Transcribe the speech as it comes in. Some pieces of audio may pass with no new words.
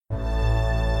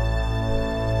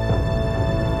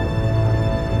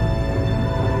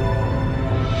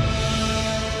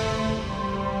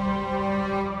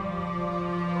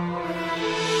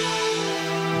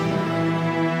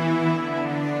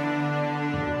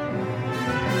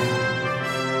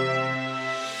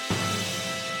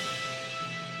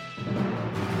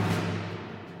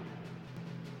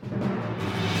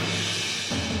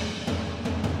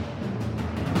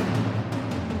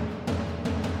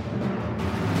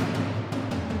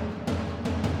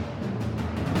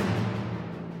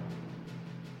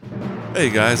Hey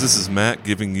guys, this is Matt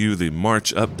giving you the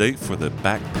March update for the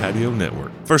Back Patio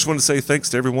Network. First, want to say thanks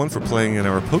to everyone for playing in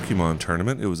our Pokemon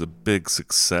tournament. It was a big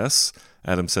success.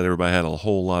 Adam said everybody had a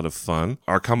whole lot of fun.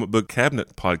 Our Comic Book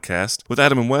Cabinet podcast with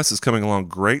Adam and Wes is coming along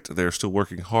great. They're still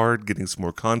working hard, getting some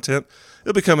more content.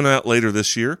 It'll be coming out later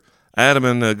this year. Adam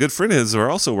and a good friend of his are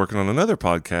also working on another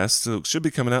podcast, so it should be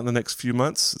coming out in the next few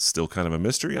months. It's still kind of a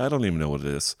mystery. I don't even know what it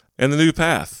is. And the New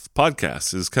Path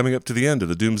podcast is coming up to the end of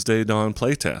the Doomsday Dawn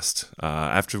playtest.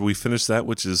 After we finish that,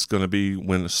 which is going to be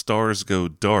When Stars Go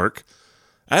Dark,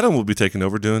 Adam will be taking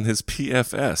over doing his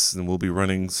PFS, and we'll be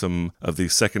running some of the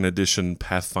second edition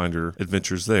Pathfinder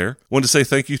adventures there. Want to say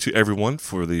thank you to everyone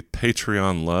for the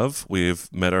Patreon love.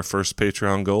 We've met our first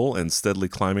Patreon goal and steadily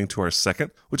climbing to our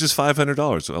second, which is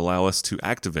 $500 to allow us to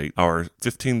activate our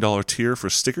 $15 tier for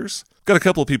stickers. Got a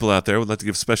couple of people out there we'd like to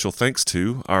give special thanks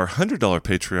to. Our $100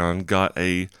 Patreon got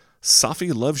a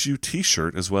Safi Loves You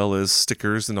t-shirt, as well as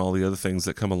stickers and all the other things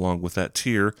that come along with that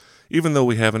tier, even though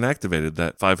we haven't activated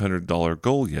that $500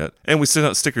 goal yet. And we sent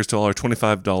out stickers to all our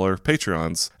 $25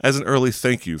 Patreons as an early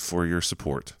thank you for your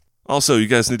support. Also, you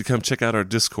guys need to come check out our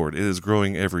Discord. It is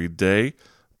growing every day.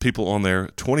 People on there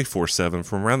 24/7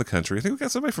 from around the country. I think we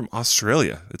got somebody from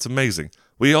Australia. It's amazing.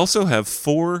 We also have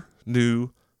 4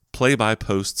 new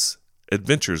play-by-posts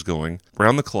adventures going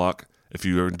around the clock. If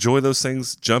you enjoy those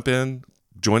things, jump in,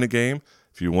 join a game.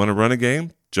 If you want to run a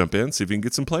game, jump in, see if you can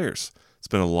get some players. It's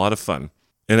been a lot of fun.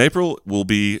 In April will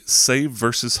be Save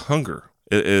versus Hunger.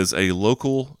 It is a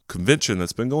local convention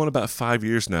that's been going about 5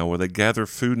 years now, where they gather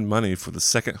food and money for the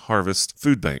Second Harvest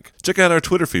Food Bank. Check out our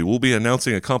Twitter feed. We'll be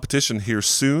announcing a competition here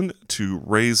soon to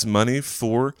raise money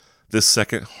for this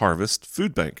Second Harvest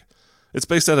Food Bank. It's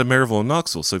based out of Maryville and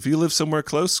Knoxville, so if you live somewhere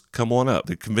close, come on up.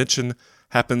 The convention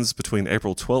happens between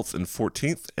April 12th and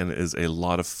 14th, and it is a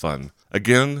lot of fun.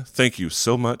 Again, thank you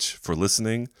so much for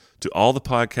listening to all the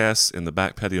podcasts in the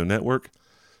Back Patio Network.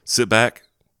 Sit back,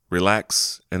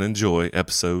 relax, and enjoy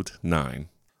episode 9.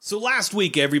 So last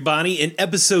week, everybody, in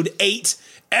episode 8,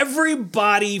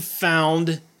 everybody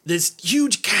found this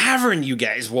huge cavern you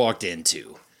guys walked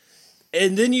into.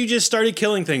 And then you just started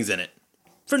killing things in it.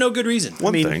 For no good reason.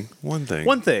 One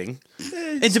thing.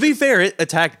 And to be fair, it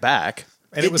attacked back.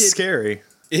 And it was scary.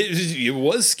 It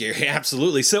was scary,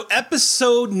 absolutely. So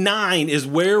episode 9 is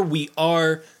where we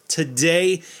are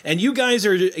today. And you guys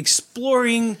are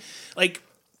exploring, like,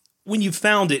 when you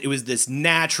found it, it was this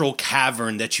natural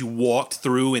cavern that you walked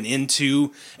through and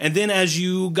into. And then as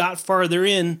you got farther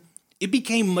in, it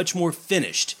became much more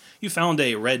finished. You found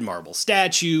a red marble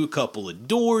statue, a couple of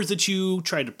doors that you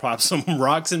tried to prop some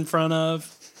rocks in front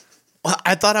of. Well,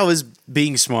 I thought I was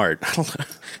being smart.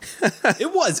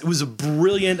 It was a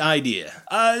brilliant idea.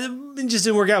 It just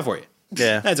didn't work out for you.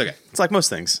 Yeah. That's okay. It's like most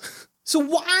things. So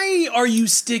why are you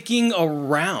sticking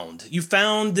around? You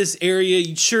found this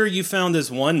area. Sure, you found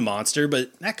this one monster,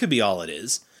 but that could be all it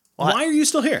is. Well, why are you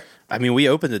still here? I mean, we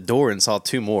opened the door and saw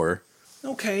 2 more.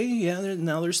 Okay, yeah,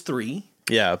 now there's 3.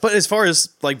 Yeah, but as far as,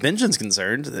 like, Benjamin's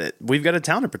concerned, we've got a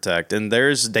town to protect, and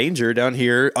there's danger down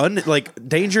here,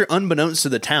 danger unbeknownst to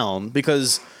the town,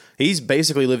 because he's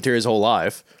basically lived here his whole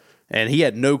life, and he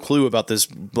had no clue about this,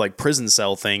 like, prison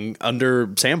cell thing under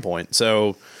Sandpoint.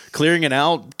 So clearing it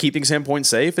out, keeping Sandpoint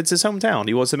safe, it's his hometown.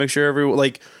 He wants to make sure everyone,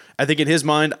 like, I think in his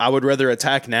mind, I would rather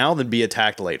attack now than be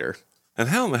attacked later. And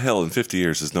how in the hell in 50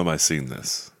 years has nobody seen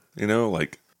this? You know,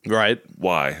 like, right?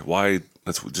 Why?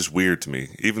 That's just weird to me.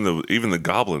 Even the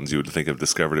goblins, you would think have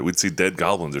discovered it. We'd see dead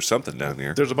goblins or something down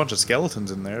here. There's a bunch of skeletons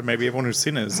in there. Maybe everyone who's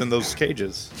seen it is in those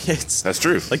cages. That's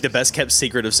true. Like the best kept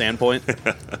secret of Sandpoint.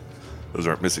 Those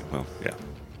aren't missing. Well, yeah.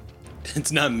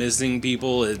 It's not missing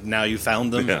people. Now you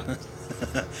found them. Yeah.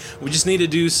 We just need to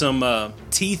do some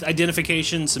teeth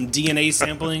identification, some DNA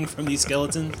sampling from these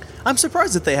skeletons. I'm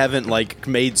surprised that they haven't, like,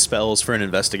 made spells for an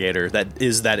investigator that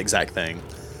is that exact thing.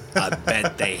 I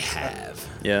bet they have.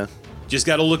 Yeah. Just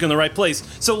got to look in the right place.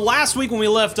 So last week when we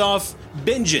left off,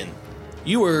 Benjin,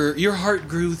 your heart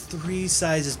grew 3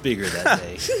 sizes bigger that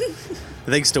day.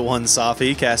 Thanks to one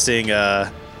Safi casting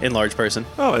Enlarge Person.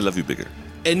 Oh, I love you bigger.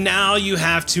 And now you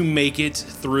have to make it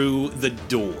through the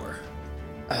door.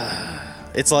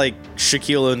 It's like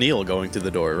Shaquille O'Neal going through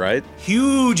the door, right?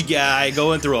 Huge guy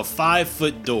going through a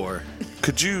 5-foot door.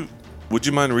 Would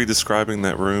you mind re-describing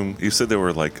that room? You said there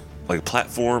were like a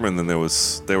platform, and then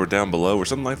they were down below or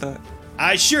something like that?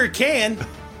 I sure can.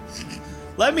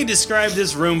 Let me describe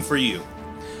this room for you.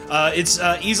 It's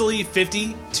easily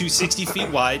 50 to 60 feet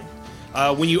wide.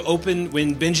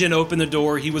 When Benjin opened the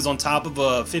door, he was on top of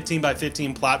a 15 by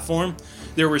 15 platform.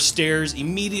 There were stairs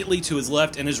immediately to his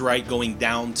left and his right going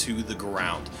down to the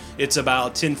ground. It's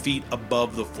about 10 feet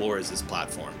above the floor is this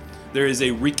platform. there is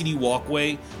a rickety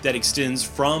walkway that extends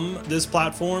from this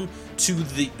platform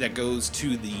that goes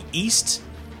to the east,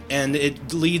 and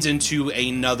it leads into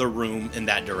another room in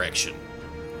that direction.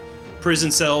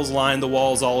 Prison cells line the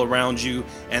walls all around you,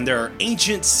 and there are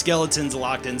ancient skeletons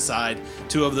locked inside,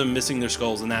 2 of them missing their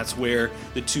skulls, and that's where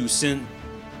the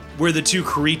two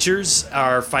creatures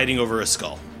are fighting over a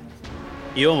skull.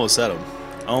 You almost said him.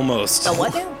 Almost. The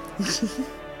what now?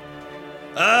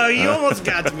 Oh, you almost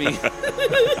got me.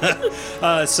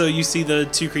 So you see the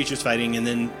 2 creatures fighting, and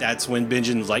then that's when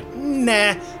Benjamin's like,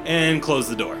 nah, and close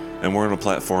the door. And we're on a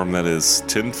platform that is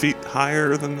 10 feet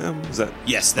higher than them? Is that?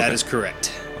 Yes, that is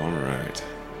correct. All right.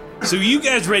 So you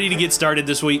guys ready to get started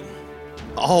this week?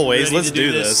 Always. Ready Let's to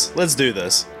do do this? this. Let's do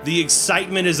this. The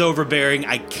excitement is overbearing.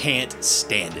 I can't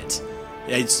stand it.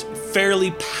 It's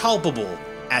fairly palpable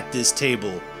at this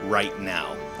table right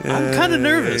now. I'm kind of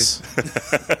nervous.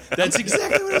 That's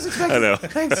exactly what I was expecting. I know.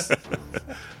 Thanks.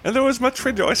 And there was much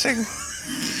rejoicing.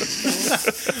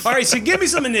 All right, so give me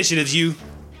some initiatives, you.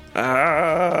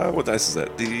 What dice is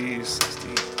that?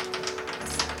 D16.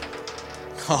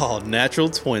 Oh, natural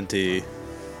 20.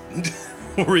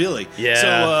 Really? Yeah.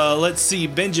 So let's see,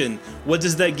 Benjamin, what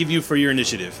does that give you for your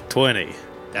initiative? 20.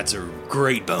 That's a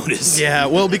great bonus. Yeah,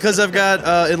 well, because I've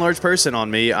got enlarged person on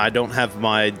me, I don't have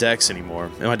my dex anymore.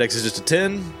 And my dex is just a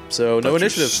 10, so no Your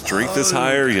initiative. strength is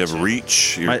higher. You have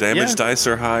reach. Your damage dice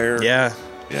are higher. Yeah.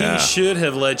 Yeah. He should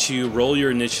have let you roll your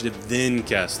initiative, then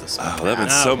cast the spell. Oh, that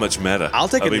meant so much meta. I'll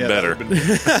take That'd it. be better.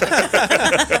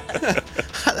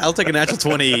 I'll take a natural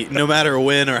 20 no matter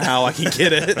when or how I can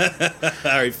get it.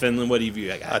 All right, Finland, what have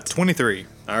you got? 23.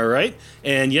 All right.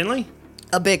 And Yenli?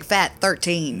 A big fat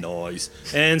 13. Noise.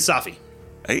 And Safi?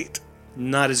 8.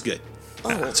 Not as good.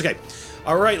 It's okay.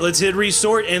 All right, let's hit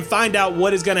resort and find out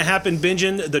what is going to happen,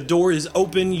 Benjamin. The door is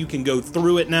open. You can go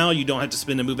through it now. You don't have to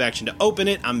spend a move action to open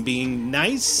it. I'm being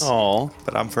nice. Oh.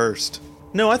 But I'm first.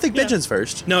 No, I think Benjamin's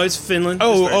first. No, it's Finland.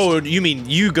 Oh, is first. oh, you mean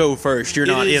you go first. You're It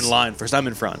not is- in line first. I'm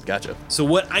in front. Gotcha. So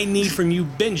what I need from you,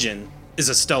 Benjamin, is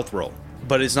a stealth roll.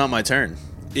 But it's not my turn.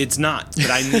 It's not,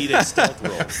 but I need a stealth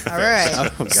roll. All right.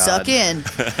 Oh, God. Suck in.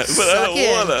 But I Suck don't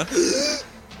in. wanna.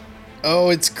 Oh,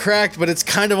 it's cracked, but it's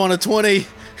kind of on a 20. Is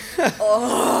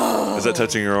that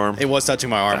touching your arm? It was touching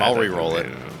my arm. I'll re-roll it.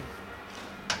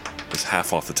 It's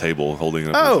half off the table, holding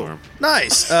it up his Oh, arm.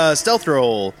 nice. Stealth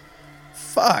roll.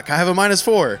 Fuck, I have a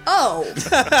 -4. Oh.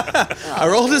 I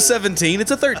rolled a 17.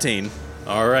 It's a 13.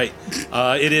 All right.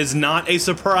 It is not a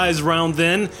surprise round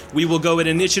then. We will go in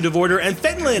initiative order. And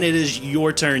Finland, it is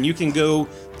your turn. You can go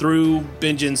through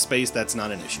Benjamin's space. That's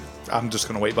not an issue. I'm just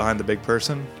going to wait behind the big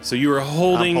person. So you are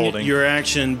holding, I'm holding. your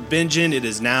action. Benjamin, it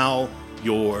is now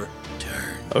your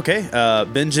turn. Okay,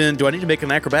 Benjamin, do I need to make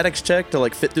an acrobatics check to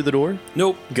like fit through the door?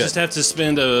 Nope. Good. Just have to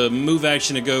spend a move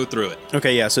action to go through it.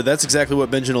 Okay, yeah, so that's exactly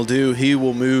what Benjamin will do. He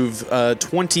will move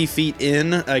 20 feet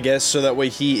in, I guess, so that way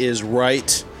he is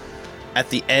right at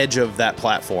the edge of that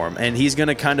platform. And he's going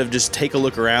to kind of just take a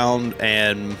look around,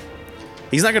 and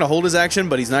he's not going to hold his action,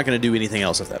 but he's not going to do anything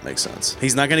else, if that makes sense.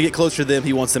 He's not going to get closer to them.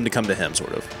 He wants them to come to him,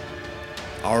 sort of.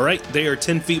 All right. They are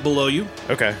 10 feet below you.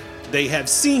 Okay. They have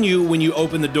seen you when you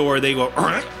open the door. They go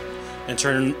and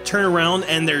turn around,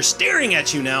 and they're staring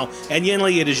at you now. And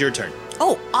Yenli, it is your turn.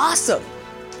 Oh, awesome.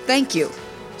 Thank you.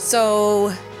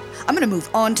 So I'm going to move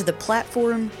on to the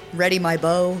platform, ready my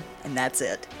bow, and that's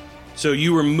it. So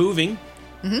you were moving,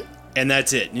 and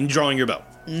that's it. And drawing your bow.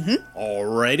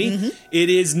 Alrighty. It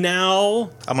is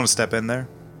now. I'm going to step in there.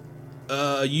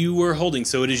 You were holding,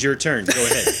 so it is your turn. Go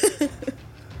ahead.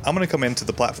 I'm going to come into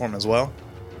the platform as well.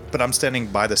 But I'm standing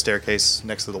by the staircase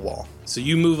next to the wall. So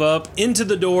you move up into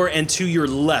the door and to your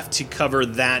left to cover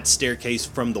that staircase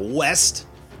from the west.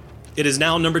 It is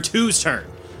now number 2's turn.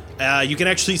 You can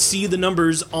actually see the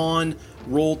numbers on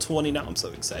roll 20 now. I'm so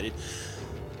excited.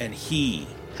 And he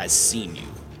has seen you.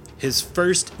 His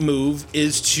first move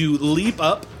is to leap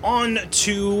up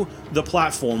onto the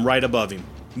platform right above him.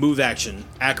 Move action,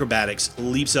 acrobatics,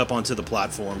 leaps up onto the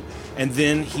platform. And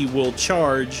then he will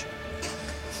charge.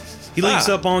 He leaps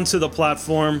up onto the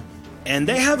platform, and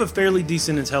they have a fairly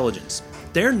decent intelligence.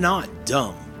 They're not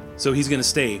dumb, so he's going to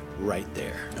stay right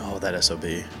there. Oh, that SOB.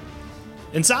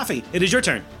 And Safi, it is your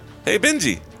turn. Hey,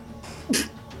 Benji.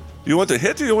 You want to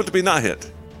hit or you want to be not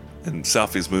hit? And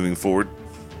Safi's moving forward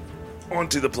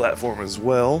onto the platform as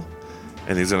well.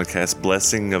 And he's going to cast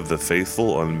Blessing of the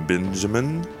Faithful on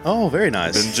Benjamin. Oh, very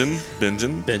nice.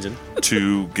 Benjamin.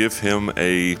 To give him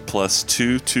a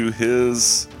 +2 to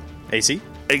his AC?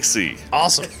 AC.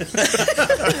 Awesome.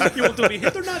 You want to be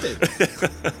hit or not hit?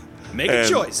 Make a And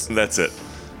choice. that's it.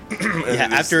 Yeah,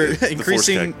 And after it's the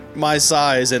increasing force my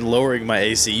size and lowering my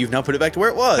AC, you've now put it back to where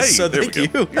it was. Hey, so there we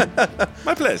thank go. you.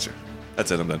 My pleasure.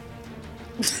 That's it. I'm done.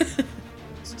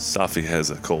 Safi has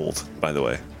a cold, by the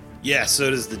way. Yeah, so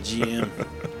does the GM.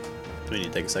 Do we need to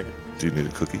take a second? Do you need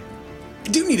a cookie? I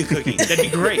do need a cookie. That'd be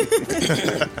great.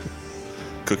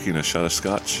 Cookie and a shot of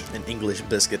scotch. An English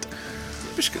biscuit.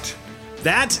 Biscuit.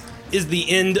 That is the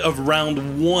end of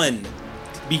round 1.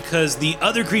 Because the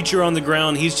other creature on the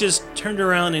ground, he's just turned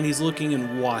around and he's looking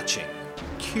and watching.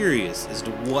 Curious as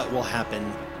to what will happen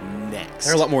next.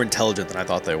 They're a lot more intelligent than I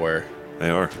thought they were. They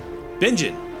are.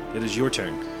 Benjin, it is your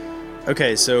turn.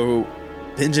 Okay, so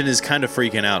Benjin is kind of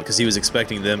freaking out because he was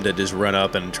expecting them to just run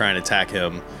up and try and attack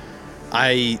him.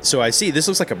 So I see this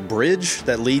looks like a bridge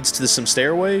that leads to some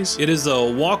stairways. It is a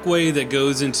walkway that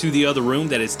goes into the other room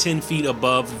that is 10 feet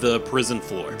above the prison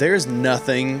floor. There's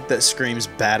nothing that screams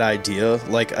bad idea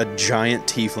like a giant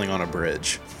tiefling on a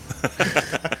bridge.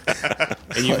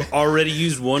 And you've already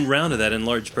used 1 round of that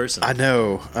enlarged person. I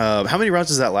know. How many rounds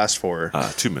does that last for?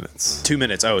 2 minutes. 2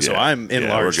 minutes. Oh, so Yeah. I'm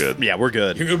enlarged. Yeah, we're good. Yeah, we're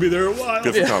good. You're going to be there a while.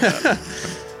 Good for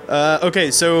combat.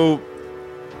 Okay, so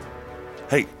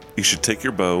Hey, you should take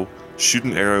your bow, shoot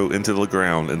an arrow into the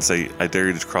ground, and say, I dare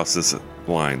you to cross this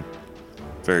line.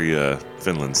 Very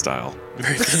Finland style.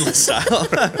 very Finland style.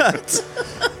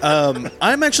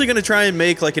 I'm actually going to try and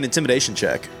make like an intimidation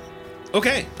check.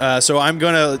 Okay. So I'm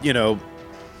gonna,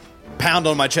 pound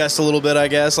on my chest a little bit, I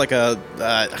guess, like I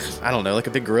don't know, like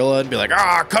a big gorilla, and be like,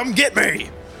 come get me!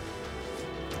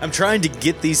 I'm trying to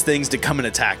get these things to come and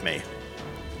attack me.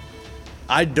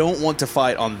 I don't want to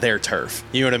fight on their turf.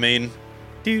 You know what I mean?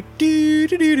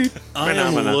 I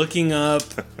am looking up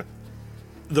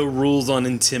the rules on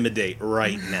Intimidate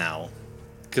right now.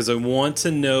 Because I want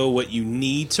to know what you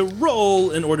need to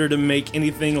roll in order to make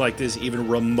anything like this even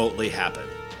remotely happen.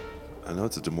 I know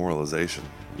it's a demoralization.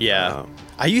 Yeah.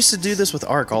 I used to do this with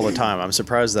Ark all the time. I'm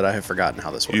surprised that I have forgotten how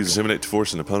this Use works. intimidate to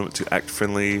force an opponent to act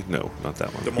friendly. No, not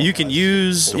that one. You can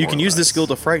use this Demoralize. skill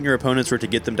to frighten your opponents or to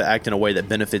get them to act in a way that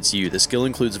benefits you. The skill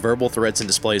includes verbal threats and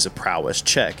displays of prowess.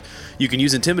 Check. You can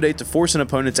use Intimidate to force an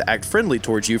opponent to act friendly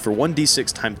towards you for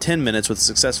 1d6 times 10 minutes with a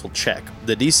successful check.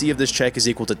 The DC of this check is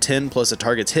equal to 10 plus a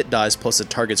target's hit dice plus a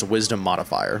target's wisdom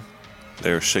modifier.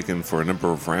 They're shaken for a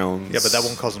number of rounds. Yeah, but that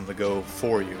won't cause them to go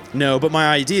for you. No, but my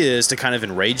idea is to kind of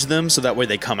enrage them so that way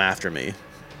they come after me.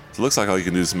 It looks like all you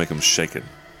can do is make them shaken.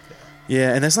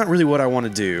 Yeah, and that's not really what I want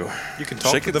to do. You can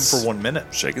talk to them Shaken's- for 1 minute.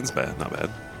 Shaken's bad, not bad.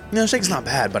 No, shake's not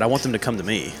bad, but I want them to come to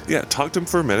me. Yeah, talk to him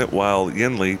for a minute while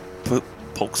Yenli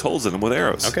pokes holes in them with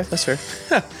arrows. Okay, that's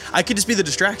fair. I could just be the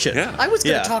distraction. Yeah. I was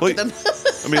going to Yeah. talk Wait. to them.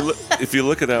 I mean, look, if you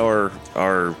look at our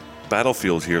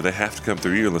battlefield here, they have to come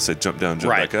through you unless they jump down,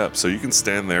 jump Right. back up. So you can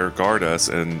stand there, guard us,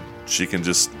 and she can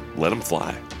just let them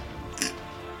fly.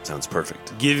 Sounds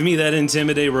perfect. Give me that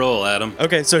Intimidate roll, Adam.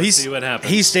 Okay, so see what happens.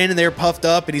 he's standing there puffed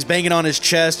up and he's banging on his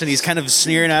chest and he's kind of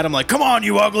sneering at him like, "Come on,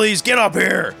 you uglies, get up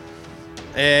here!"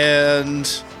 And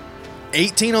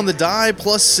 18 on the die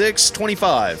plus 6,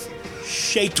 25.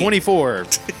 Shaking. 24.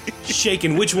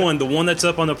 Shaking. Which one? The one that's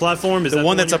up on the platform? Is The that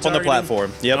one that's you're up on the targeting?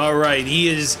 platform. Yep. All right. He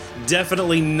is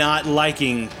definitely not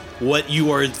liking what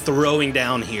you are throwing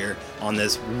down here on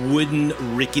this wooden,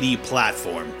 rickety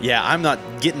platform. Yeah, I'm not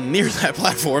getting near that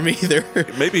platform either.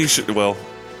 Maybe he should, well,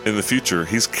 in the future,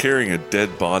 he's carrying a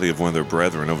dead body of one of their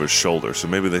brethren over his shoulder. So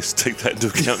maybe they should take that into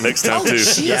account next time, Oh, too.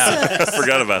 Jesus. I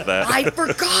forgot about that. I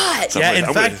forgot. Yeah, like, in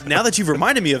I'm fact, gonna- now that you've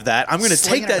reminded me of that, I'm going to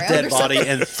Sling take it that around dead or body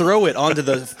something? and throw it onto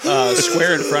the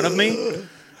square in front of me,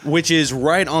 which is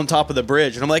right on top of the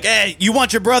bridge. And I'm like, "Hey, you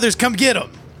want your brothers? Come get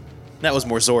them." That was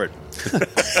more Zord.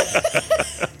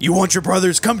 You want your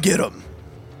brothers? Come get them.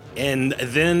 And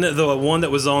then the one that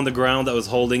was on the ground that was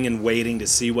holding and waiting to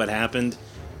see what happened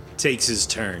takes his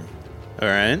turn. All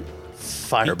right.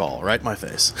 Fireball right in my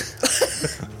face.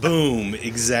 Boom,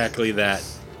 exactly that.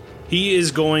 He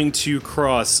is going to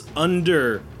cross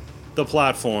under the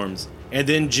platforms and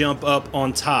then jump up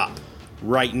on top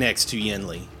right next to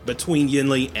Yenli, between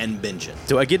Yenli and Benjin.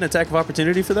 Do I get an attack of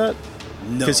opportunity for that?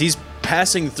 No. Because he's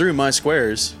passing through my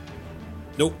squares.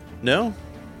 Nope. No?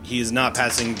 He is not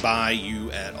passing by you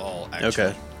at all, actually.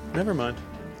 Okay. Never mind.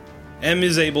 M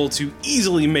is able to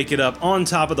easily make it up on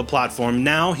top of the platform.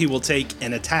 Now he will take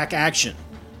an attack action,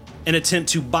 an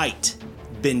attempt to bite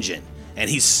Benjin. And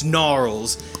he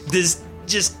snarls, this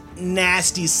just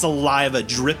nasty saliva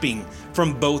dripping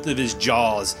from both of his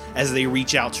jaws as they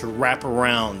reach out to wrap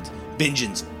around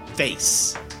Benjin's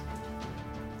face.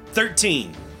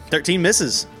 13. 13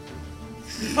 misses.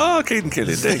 Oh, Caden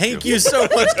Kelly, Thank you so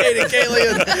much, Katie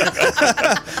Kalian.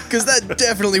 Because that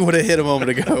definitely would have hit a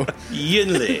moment ago.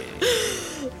 Yenli.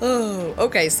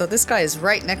 Okay, so this guy is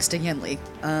right next to Yenli.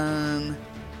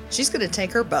 She's gonna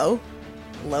take her bow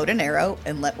load an arrow,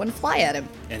 and let one fly at him.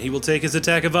 And he will take his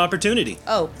attack of opportunity.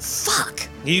 Oh, fuck!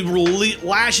 He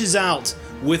lashes out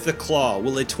with the claw.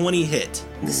 Will a 20 hit?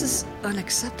 This is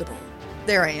unacceptable.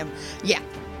 There I am. Yeah.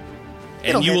 And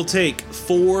It'll you hit. will take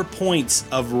 4 points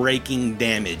of raking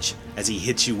damage as he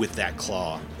hits you with that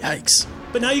claw. Yikes.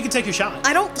 But now you can take your shot.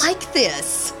 I don't like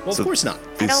this. Well, of course not.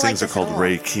 These don't like things are this at called all.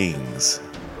 Ray Kings.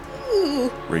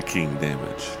 Ooh. Ray King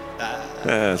damage.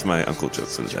 That's my uncle joke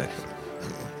for the day.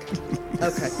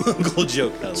 Okay. Uncle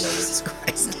joke. I love it. Jesus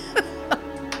Christ.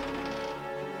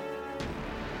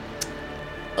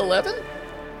 11?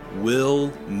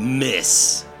 Will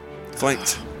miss.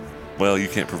 Flanked. Well, you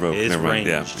can't provoke. It's Never mind.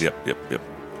 ranged. Yeah. Yep.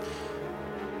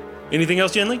 Anything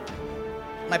else, Jenly?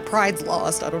 My pride's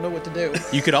lost. I don't know what to do.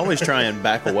 You could always try and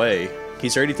back away.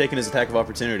 He's already taken his attack of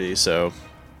opportunity, so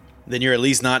then you're at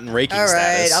least not in raking All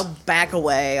right, status. I'll back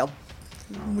away.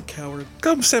 I'm a coward.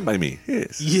 Come stand by me.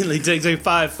 Yes. Yenli takes a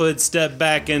 5-foot step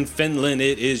back, and Finland,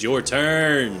 it is your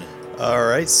turn. All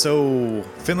right, so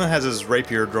Finland has his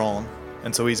rapier drawn,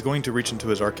 and so he's going to reach into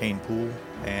his arcane pool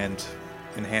and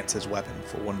enhance his weapon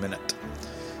for 1 minute.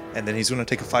 And then he's going to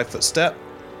take a 5-foot step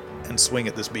and swing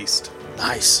at this beast.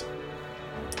 Nice.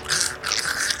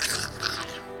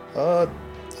 I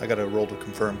got to roll to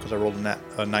confirm because I rolled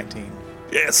a 19.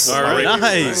 Yes. All right.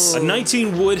 Nice. A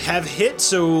 19 would have hit,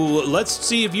 so let's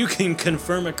see if you can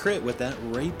confirm a crit with that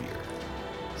rapier.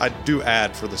 I do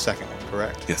add for the second one,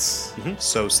 correct? Yes.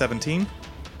 So 17.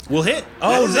 Will hit.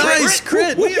 Oh, That is a nice.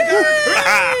 Crit. We have got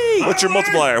a crit. What's your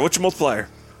multiplier?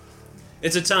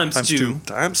 It's a times Times 2 2.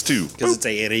 Times 2. because it's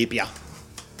a rapier.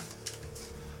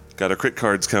 Got our crit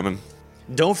cards coming.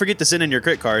 Don't forget to send in your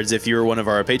crit cards if you're one of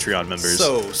our Patreon members.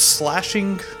 So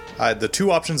slashing, the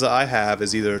two options that I have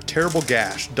is either Terrible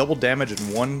Gash, double damage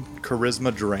and 1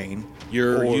 charisma drain.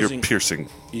 You're You're using. piercing.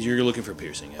 You're looking for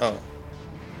piercing. Yeah. Oh.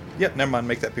 Yep, never mind,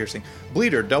 make that piercing.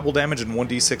 Bleeder, double damage and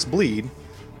 1d6 bleed.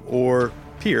 Or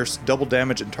Pierce, double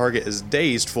damage and target is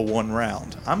dazed for 1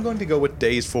 round. I'm going to go with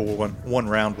dazed for one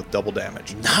round with double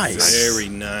damage. nice. Very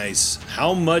nice.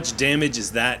 How much damage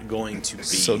is that going to be?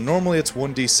 So normally it's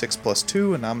 1d6 plus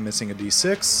 2, and I'm missing a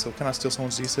d6. So can I steal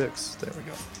someone's d6? There we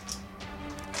go.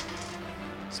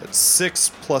 So it's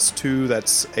 6 plus 2,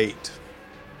 that's 8.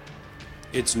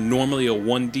 it's normally a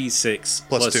 1d6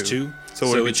 plus 2. 2. So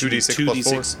would it be it should be 2d6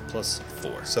 plus 2d6 plus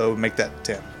 4. So make that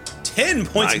 10. 10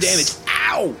 points of Nice. damage.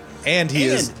 Ow! And he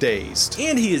is And- dazed.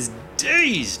 And he is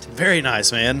dazed Very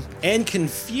nice, man. and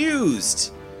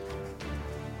confused.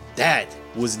 That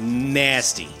was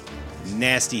nasty.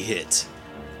 Nasty hit.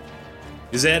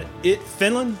 Is that it,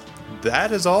 Finland?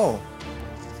 That is all.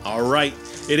 All right.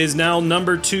 It is now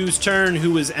number 2's turn,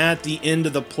 who is at the end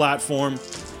of the platform.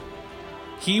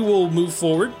 He will move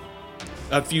forward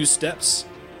a few steps,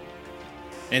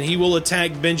 and he will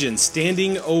attack Benjen,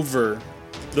 standing over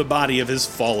the body of his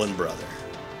fallen brother.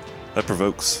 That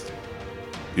provokes.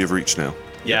 You have reach now.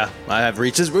 Yeah, I have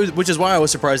reaches, which is why I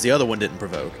was surprised the other one didn't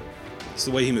provoke. It's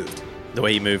the way he moved. The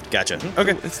way he moved. Gotcha.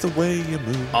 Okay. It's the way you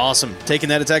move. Awesome. Taking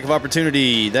that attack of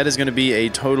opportunity, that is going to be a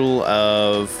total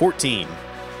of 14.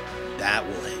 That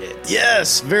will hit.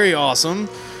 Yes, very awesome.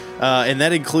 And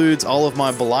that includes all of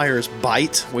my Belier's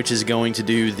Bite, which is going to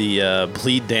do the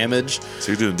bleed damage.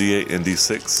 So you're doing D8 and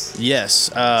D6.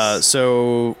 Yes.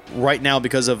 So right now,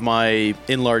 because of my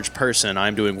enlarged person,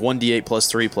 I'm doing 1d8 plus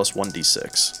 3 plus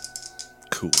 1d6.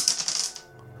 Cool.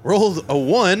 Rolled a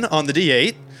 1 on the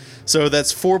d8. So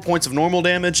that's 4 points of normal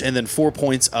damage and then 4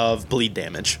 points of bleed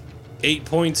damage. 8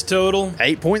 points total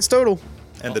 8 points total.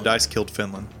 And the dice killed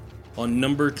Finland. on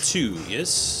number 2.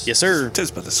 Yes? Yes, sir. Tis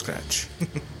but a scratch.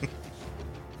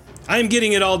 I am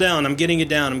getting it all down. I'm getting it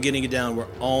down. I'm getting it down. We're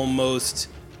almost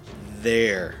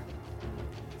there.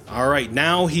 All right,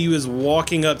 now he is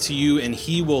walking up to you and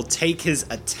he will take his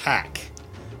attack.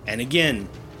 And again,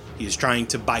 he is trying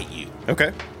to bite you.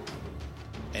 Okay.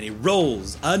 And he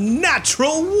rolls a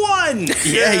natural 1.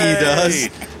 Yeah, he does.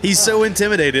 He's so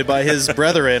intimidated by his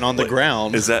brethren on the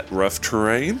ground. Is that rough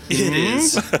terrain? It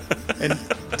is. And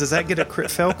does that get a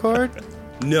crit fail card?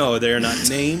 No, they are not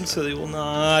named, so they will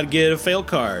not get a fail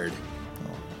card.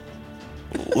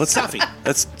 Let's Safi.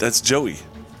 That's Joey.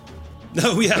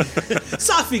 No, we have.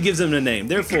 Safi gives him a name.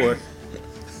 Therefore,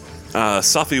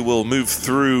 Safi will move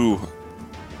through,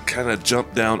 kind of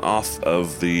jump down off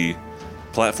of the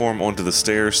platform onto the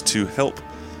stairs to help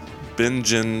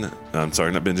Benjen. I'm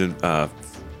sorry, not Benjen.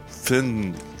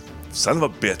 Finn. Son of a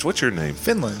bitch. What's your name?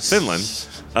 Finland. Finland.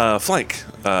 Flank.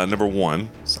 Number 1.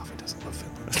 Safi doesn't love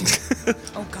Finland.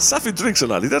 Oh, God. Safi drinks a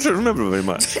lot. He doesn't remember very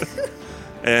much.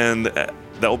 And that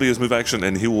will be his move action,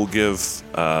 and he will give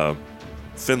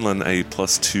Finland a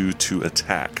 +2 to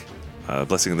attack.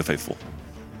 Blessing of the Faithful.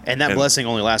 And that blessing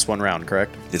only lasts 1 round,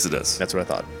 correct? Yes, it does. That's what I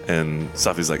thought. And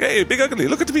Safi's like, hey, Big Ugly,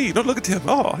 look at me. Don't look at him.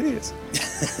 Oh, yes.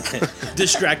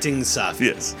 Distracting Safi.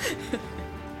 Yes.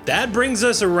 That brings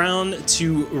us around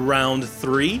to round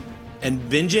 3. And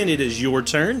Benjen, it is your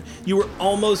turn. You were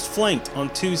almost flanked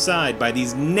on 2 sides by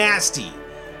these nasty,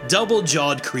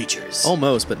 double-jawed creatures.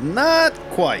 Almost, but not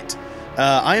quite.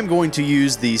 I am going to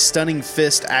use the Stunning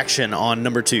Fist action on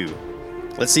number 2.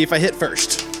 Let's see if I hit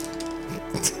first.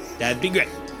 That'd be great.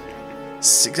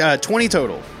 20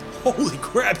 total. Holy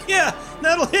crap, yeah,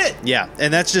 that'll hit. Yeah,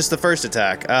 and that's just the first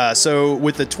attack. So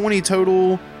with the 20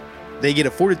 total, they get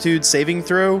a Fortitude saving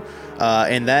throw,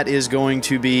 and that is going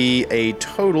to be a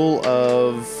total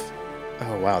of...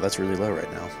 Oh, wow, that's really low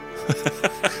right now.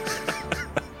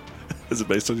 Is it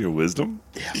based on your wisdom?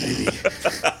 Yeah, maybe.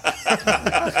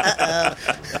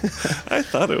 I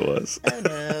thought it was. Oh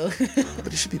no. But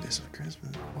it should be based on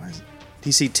charisma. Why is it?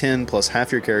 DC 10 plus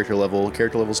half your character level.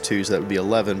 Character level's 2, so that would be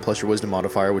 11 plus your wisdom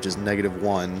modifier, which is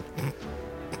 -1.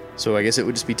 So I guess it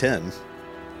would just be 10.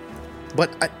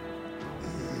 But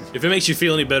If it makes you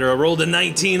feel any better, I rolled a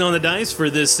 19 on the dice for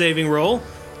this saving roll.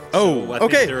 Oh, I think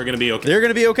okay. they're going to be okay. They're going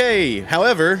to be okay.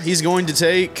 However, he's going to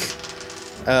take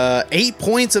 8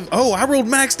 points of... Oh, I rolled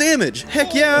max damage.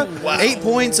 Heck yeah. Wow. 8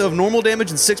 points of normal damage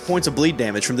and 6 points of bleed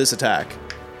damage from this attack.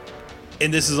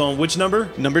 And this is on which number?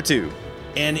 Number 2.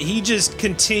 And he just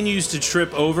continues to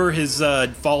trip over his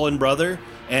fallen brother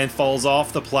and falls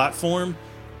off the platform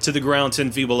to the ground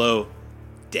 10 feet below,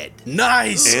 dead.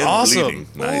 Nice. And Awesome. bleeding.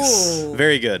 Nice. Ooh.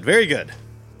 Very good. Very good.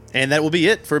 And that will be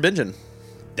it for Benjen.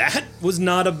 That was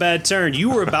not a bad turn. You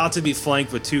were about to be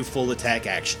flanked with 2 full attack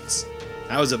actions.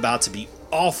 That was about to be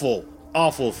awful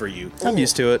for you. I'm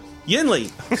used to it.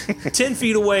 Yinli, 10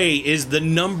 feet away is the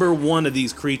number 1 of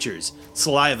these creatures,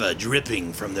 saliva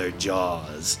dripping from their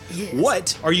jaws. Yes.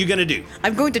 What are you going to do?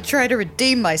 I'm going to try to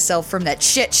redeem myself from that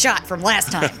shit shot from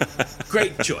last time.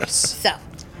 Great choice. So,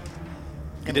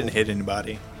 It didn't hit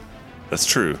anybody. That's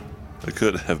true. It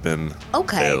could have been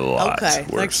okay. a lot Okay.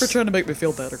 worse. Thanks for trying to make me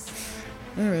feel better.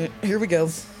 All right, here we go.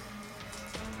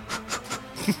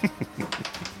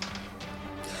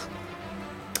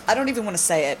 I don't even want to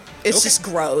say it. It's just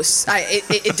gross.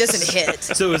 It doesn't hit.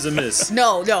 So it was a miss.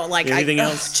 No, like Anything oh,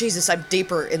 else? Jesus, I'm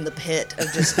deeper in the pit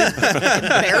of just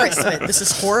embarrassment. This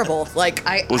is horrible. Like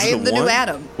I Was it am a the 1? new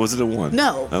Adam. Was it a 1?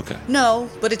 No. Okay. No,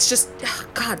 but it's just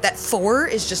God. That 4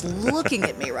 is just looking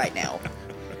at me right now.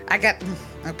 I got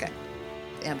okay.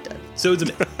 Yeah, I'm done. So it's a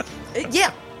miss.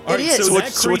 Yeah, All it right, is. so So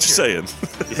that what you saying?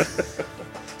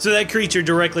 So that creature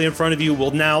directly in front of you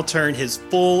will now turn his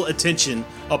full attention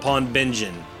upon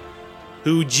Benjen,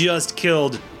 who just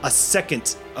killed a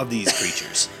second of these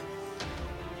creatures.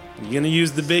 You're gonna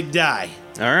use the big die.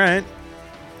 All right.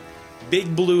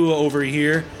 Big blue over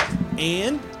here.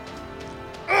 And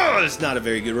oh, it's not a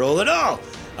very good roll at all.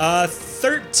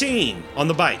 13 on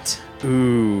the bite.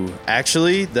 Ooh.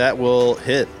 Actually, that will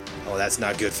hit. Oh, that's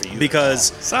not good for you.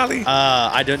 Because Sally.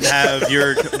 I didn't have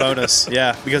your bonus.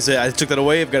 Yeah, because I took that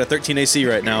away. I've got a 13 AC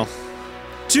right now.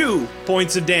 2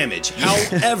 points of damage.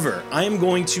 However, I am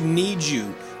going to need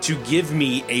you to give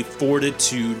me a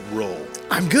fortitude roll.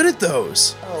 I'm good at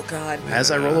those. Oh God.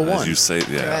 As I roll a 1. As you say,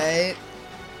 yeah. Right.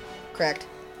 Correct.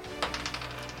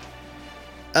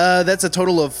 That's a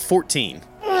total of 14.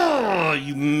 Oh,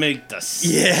 you make the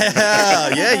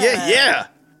Yeah.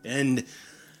 and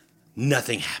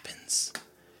nothing happens.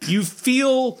 You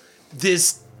feel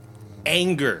this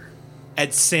anger at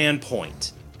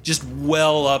Sandpoint just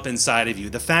well up inside of you.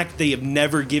 The fact they have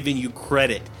never given you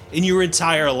credit in your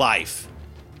entire life.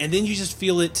 And then you just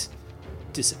feel it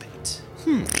dissipate.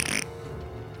 With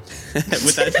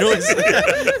that noise.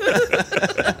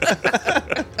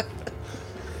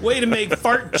 Way to make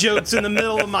fart jokes in the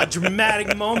middle of my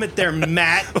dramatic moment there,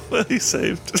 Matt. Well, he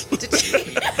saved.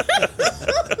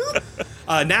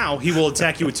 Now he will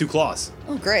attack you with 2 claws.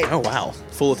 Oh great. Oh, wow.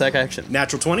 Full attack action.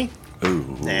 Natural 20,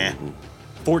 Ooh. Nah.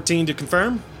 14 to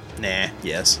confirm, Nah.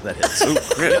 Yes, that hits. Ooh,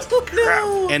 crit.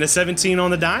 No. and a 17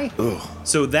 on the die. Ooh.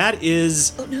 So that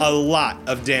is a lot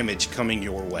of damage coming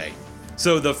your way.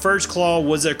 So the first claw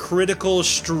was a critical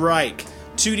strike.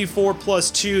 2d4 plus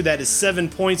 2, that is 7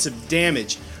 points of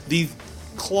damage. The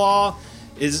claw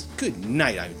is, good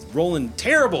night, I'm rolling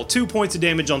terrible. 2 points of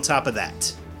damage on top of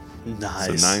that.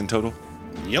 Nice. So 9 total.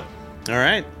 Yep. All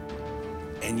right.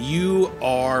 And you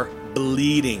are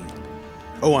bleeding.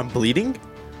 Oh, I'm bleeding?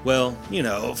 Well, you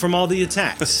know, from all the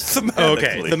attacks.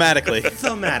 Okay, thematically.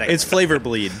 Thematic. It's flavor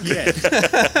bleed. Yeah.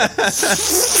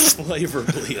 Flavor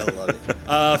bleed, I love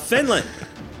it. Finland,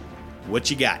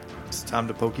 what you got? It's time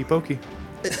to pokey pokey.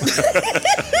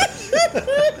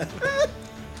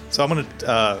 So I'm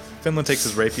gonna. Finland takes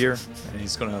his rapier and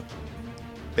he's gonna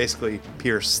basically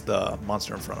pierce the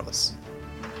monster in front of us.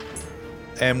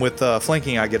 And with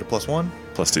flanking, I get a +1,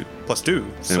 +2. +2.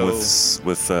 And So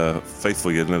with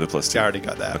faithful, you get another +2. I already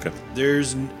got that. Okay.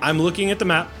 I'm looking at the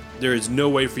map. There is no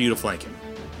way for you to flank him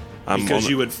because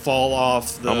you would fall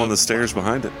off. I'm on the stairs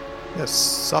behind it. Yes,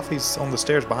 Safi's on the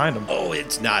stairs behind him. Oh,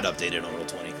 it's not updated on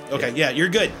Roll20. Okay, yeah, you're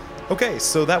good. Okay,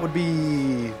 so that would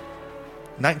be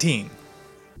 19.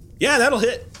 Yeah, that'll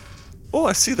hit. Oh,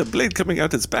 I see the blade coming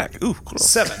out its back. Ooh, cool.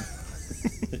 7.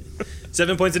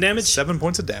 7 points of damage. 7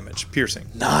 points of damage, piercing.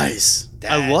 Nice.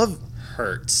 That I love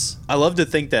hurts. to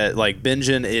think that like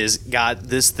Benjen is got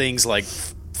this thing's like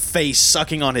face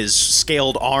sucking on his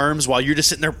scaled arms while you're just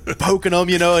sitting there poking him,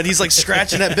 and he's like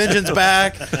scratching at Benjen's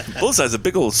back. Bullseye's a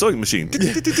big old sewing machine.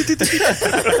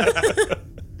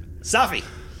 Safi.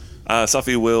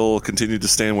 Safi will continue to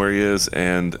stand where he is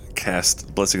and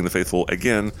cast Blessing of the Faithful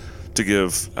again to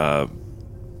give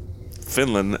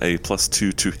Finland a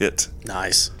 +2 to hit.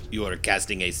 Nice. You are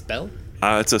casting a spell?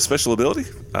 It's a special ability.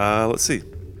 Let's see.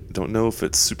 Don't know if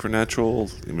it's supernatural.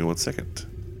 Give me 1 second.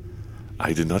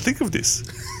 I did not think of this.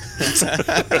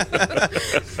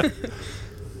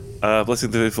 Blessing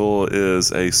of the Faithful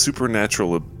is a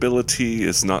supernatural ability.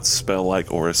 It's not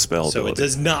spell-like or a spell So ability. it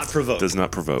does not provoke. Does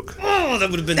not provoke. Oh, that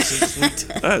would have been so sweet.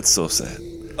 That's so sad.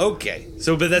 Okay,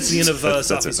 but that's the end of That's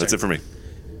it. Safi's That's it turn. for me.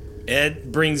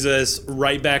 It brings us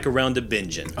right back around to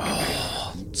Benjen.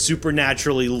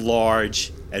 Supernaturally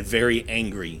large and very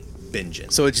angry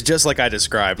Benjen. So it's just like I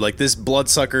described. Like this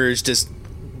bloodsucker is just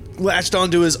latched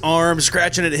onto his arm,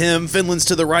 scratching at him. Finland's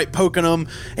to the right, poking him,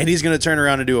 and he's going to turn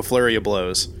around and do a flurry of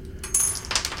blows.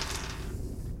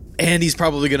 And he's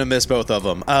probably going to miss both of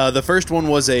them. The first one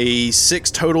was a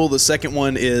 6 total. The second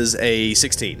one is a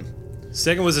 16.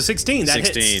 Second was a 16. That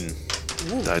 16. hits.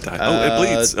 Die. Oh, it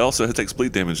bleeds. Also, it takes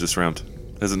bleed damage this round.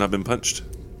 Has it not been punched?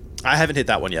 I haven't hit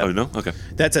that one yet. Oh, no? Okay.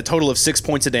 That's a total of 6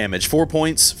 points of damage. 4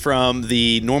 points from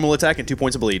the normal attack and 2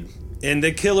 points of bleed. And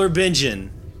the killer Benjen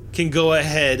can go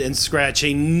ahead and scratch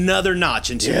another notch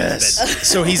into his bed.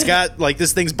 So he's got, like,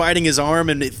 this thing's biting his arm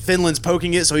and Finland's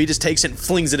poking it, so he just takes it and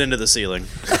flings it into the ceiling.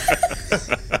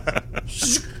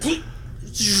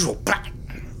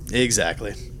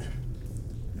 Exactly.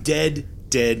 Dead.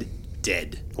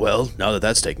 Well, now that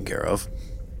that's taken care of.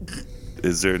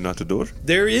 Is there not a door?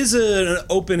 There is an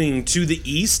opening to the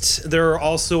east. There are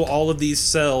also all of these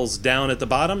cells down at the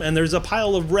bottom, and there's a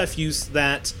pile of refuse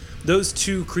that those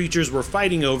two creatures were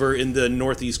fighting over in the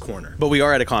northeast corner. But we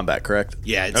are out of combat, correct?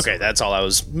 Yeah, it's, Okay, that's all I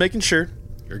was making sure.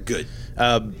 you're good.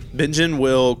 Benjen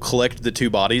will collect the 2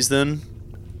 bodies then.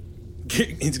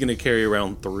 He's going to carry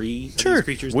around 3 of Sure. these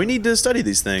creatures. We need to study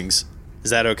these things. Is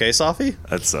that okay, Safi?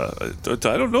 That's,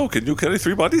 I don't know. Can you carry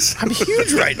 3 bodies? I'm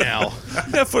huge right now.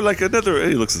 Yeah, for like another,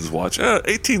 he looks at his watch.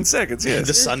 18 seconds, yes.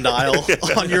 The sundial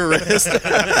on your wrist.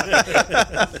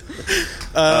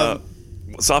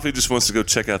 Safi just wants to go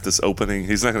check out this opening.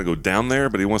 He's not going to go down there,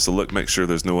 but he wants to look, make sure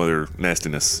there's no other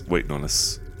nastiness waiting on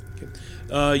us.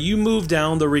 You move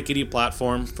down the rickety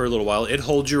platform for a little while. It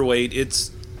holds your weight.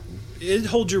 It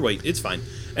holds your weight. It's fine.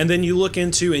 And then you look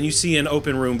into and you see an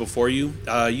open room before you.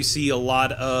 You see a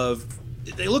lot of...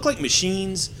 They look like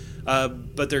machines,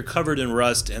 but they're covered in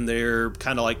rust and they're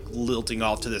kind of like lilting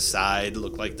off to the side.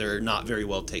 Look like they're not very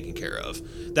well taken care of.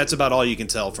 That's about all you can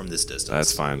tell from this distance.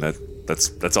 That's fine.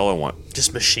 That's all I want.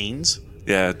 Just machines?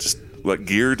 Yeah, just like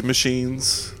geared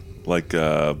machines. Like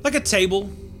like a table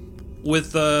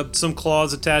with some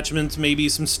claws attachments, maybe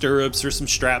some stirrups or some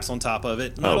straps on top of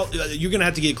it. You're going to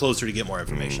have to get closer to get more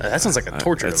information. That sounds like a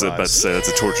torture that's about to device. say, that's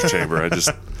a torture chamber. I just,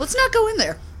 Let's not go in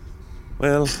there.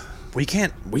 well, We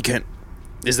can't.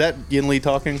 Is that Yinli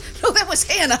talking? No, that was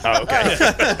Hannah. Oh, okay.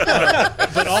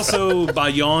 But also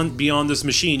beyond this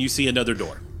machine, you see another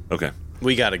door. okay.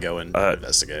 We gotta go and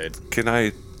investigate. Can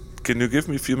you give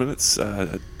me a few minutes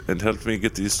and help me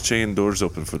get these chain doors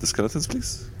open for the skeletons,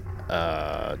 please?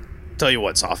 Tell you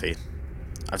what, Safi.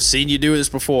 I've seen you do this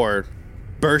before.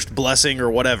 Burst blessing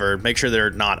or whatever. Make sure they're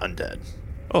not undead.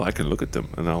 Oh, I can look at them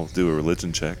and I'll do a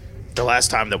religion check. The last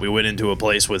time that we went into a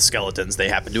place with skeletons, they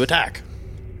happened to attack.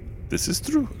 This is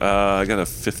true. I got a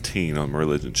 15 on my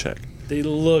religion check. They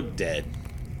look dead.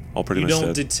 All pretty You much don't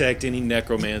dead. detect any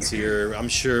necromancy here. I'm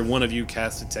sure one of you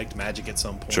cast detect magic at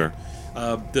some point. Sure.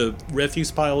 The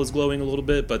refuse pile is glowing a little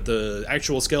bit, but the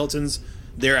actual skeletons,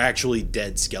 they're actually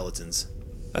dead skeletons.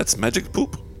 That's magic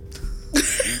poop.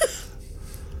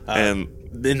 And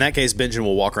In that case, Benjen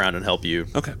will walk around and help you.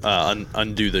 Okay.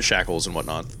 Undo the shackles and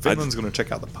whatnot. Finland's going to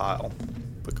check out the pile.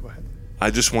 But go ahead. I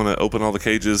just want to open all the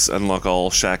cages, unlock all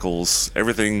shackles,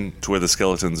 everything to where the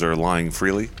skeletons are lying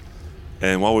freely,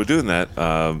 And while we're doing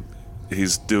that,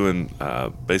 he's doing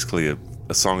basically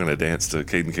a song and a dance to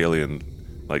Caden Cayley and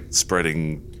like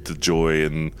spreading the joy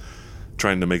and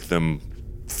trying to make them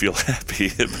feel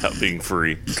happy about being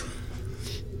free.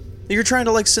 You're trying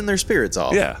to like send their spirits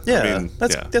off. Yeah, yeah, I mean,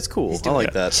 that's cool. I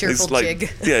like that. Cheerful He's like,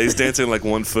 jig. yeah, he's dancing like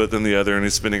one foot then the other, and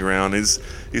he's spinning around. He's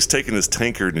taking his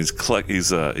tankard and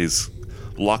he's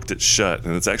locked it shut,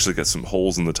 and it's actually got some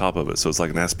holes in the top of it, so it's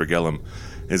like an aspergillum.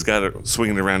 He's got it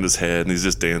swinging around his head, and he's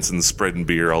just dancing, spreading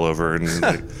beer all over, and he's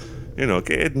like, you know,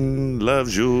 Caden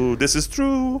loves you. This is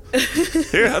true.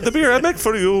 Here, have the beer I make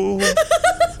for you.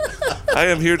 I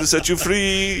am here to set you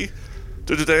free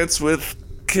to dance with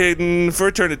Caden for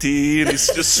eternity, and he's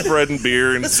just spreading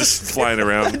beer and just flying He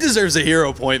around. deserves a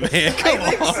hero point, man.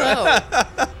 I think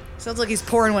so. Sounds like he's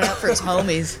pouring one out for his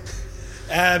homies.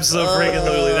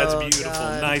 Absolutely, that's Oh, beautiful.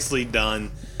 God. Nicely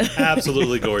done.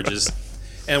 Absolutely gorgeous.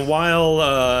 And while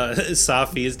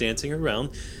Safi is dancing around,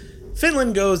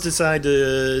 Finland goes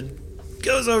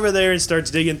over there and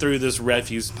starts digging through this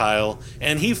refuse pile,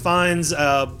 and he finds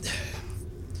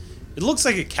it looks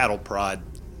like a cattle prod,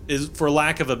 is for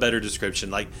lack of a better description.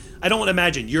 Like, I don't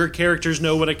imagine your characters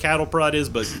know what a cattle prod is,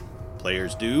 but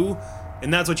players do,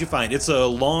 and that's what you find. It's a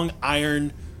long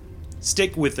iron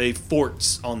stick with a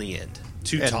forks on the end,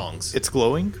 two And tongs. It's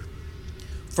glowing?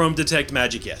 From Detect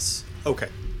Magic, yes. Okay.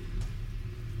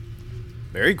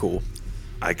 Very cool.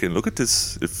 I can look at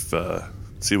this if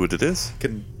see what it is.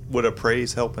 Would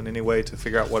appraise help in any way to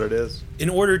figure out what it is? In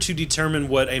order to determine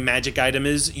what a magic item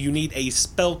is, you need a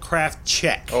spellcraft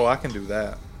check. Oh, I can do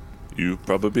that. You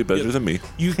probably better than me.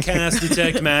 You cast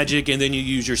Detect Magic, and then you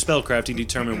use your spellcraft to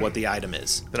determine what the item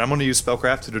is. Then I'm going to use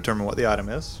spellcraft to determine what the item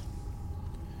is.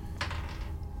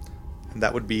 And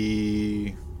that would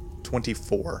be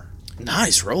 24.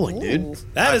 Nice rolling, dude.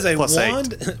 That is a Plus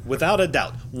wand, without a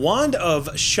doubt. Wand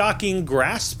of Shocking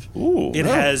Grasp. Ooh. It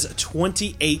has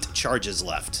 28 charges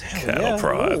left. Cattle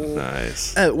prod.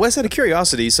 Nice. Wes, out of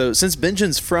curiosity, so since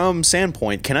Benjamin's from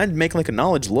Sandpoint, can I make like a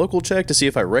knowledge local check to see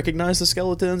if I recognize the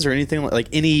skeletons or anything like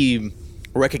any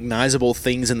recognizable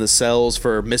things in the cells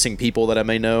for missing people that I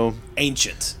may know?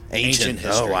 Ancient Ancient.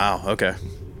 history. Oh wow. Okay.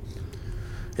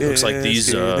 It looks like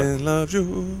these. Caden loves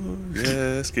you.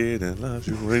 Yes, Caden loves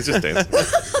you. He's just dancing.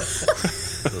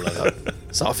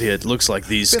 Sophia, it looks like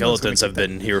these skeletons have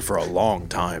been here for a long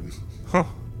time. Well,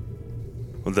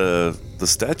 the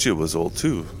statue was old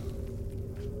too.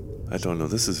 I don't know.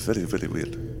 This is very, very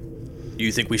weird. Do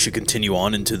you think we should continue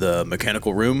on into the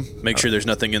mechanical room? Make sure there's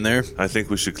nothing in there. I think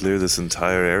we should clear this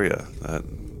entire area.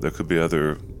 There could be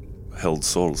other held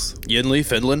souls. Yinli,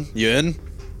 Finland, you in?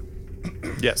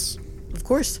 Yes. Of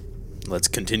course. Let's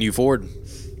continue forward.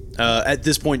 At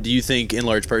this point, do you think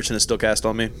Enlarged Person is still cast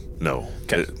on me? No.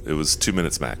 Okay. It was 2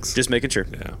 minutes max. Just making sure.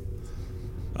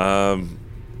 Yeah.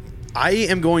 I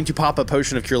am going to pop a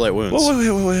potion of Cure Light Wounds. Oh,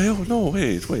 wait. Oh, no,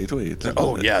 wait.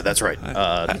 Oh, yeah, that's right.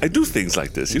 I do things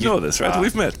like this. You know this, right?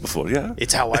 We've met before, yeah?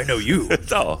 It's how I know you.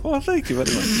 Oh, well, thank you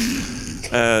very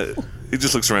much. He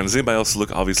just looks around. Does anybody else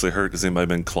look obviously hurt? Has anybody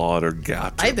been clawed or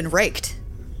gapped? I've been raked.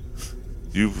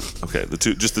 Okay,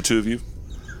 just the two of you?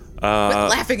 Quit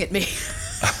laughing at me.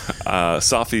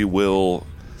 Safi will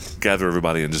gather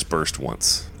everybody and just burst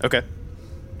once. Okay.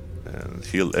 And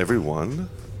heal everyone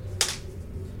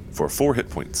for 4 hit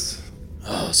points.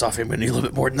 Oh, Sophie, I'm going to need a little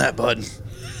bit more than that, bud.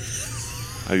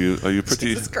 Are you pretty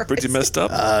Jesus Christ. pretty messed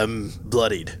up?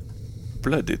 Bloodied.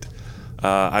 Blooded.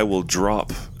 I will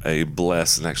drop a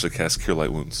bless and actually cast Cure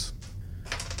Light Wounds.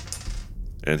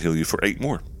 And heal you for 8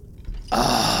 more.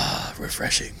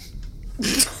 Refreshing.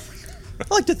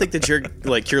 I like to think that your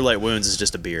Cure Light Wounds is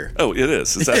just a beer. Oh, it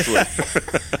is. It's absolutely.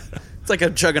 It's like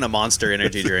I'm chugging a Monster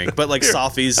energy drink, but like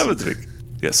Sophie's. Have a drink.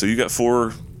 Yeah, so you got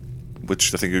 4,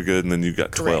 which I think are good, and then you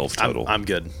got 12 total. I'm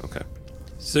good. Okay.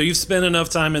 So you've spent enough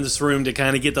time in this room to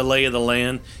kind of get the lay of the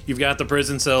land. You've got the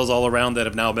prison cells all around that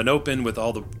have now been opened with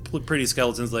all the pretty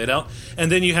skeletons laid out.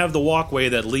 And then you have the walkway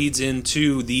that leads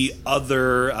into the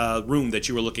other room that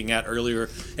you were looking at earlier.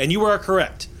 And you are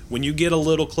correct. When you get a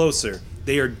little closer,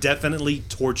 they are definitely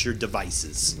torture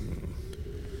devices.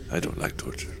 I don't like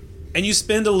torture. And you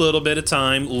spend a little bit of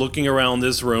time looking around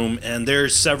this room, and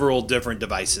there's several different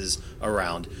devices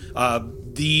around.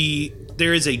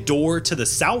 There is a door to the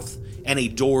south and a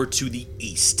door to the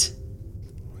east.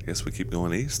 I guess we keep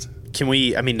going east. Can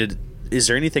we, is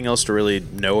there anything else to really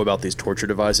know about these torture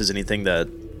devices? Anything that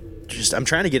I'm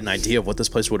trying to get an idea of what this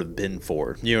place would have been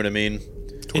for. You know what I mean?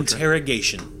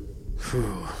 Interrogation.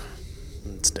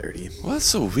 It's dirty. Well, that's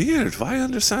so weird. Why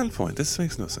under Sandpoint? This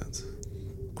makes no sense.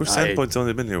 Of course, I- Sandpoint's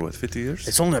only been here, 50 years?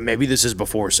 It's only, maybe this is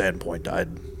before Sandpoint died.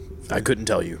 I couldn't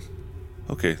tell you.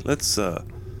 Okay, let's,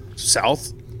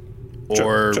 South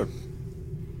or Sure.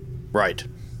 right,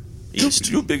 east.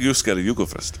 You big, you scary, you go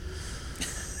first.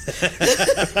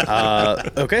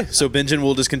 Okay, so Benjen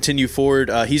will just continue forward.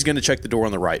 He's going to check the door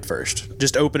on the right first.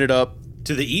 Just open it up.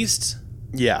 To the east.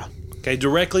 Yeah. Okay,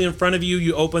 directly in front of you,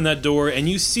 you open that door and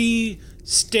you see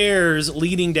stairs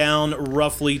leading down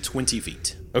roughly 20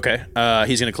 feet. Okay.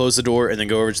 He's going to close the door and then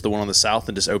go over to the one on the south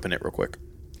and just open it real quick.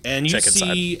 And you Check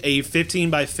see a 15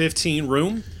 by 15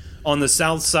 room. On the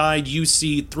south side, you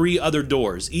see 3 other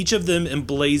doors, each of them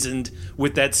emblazoned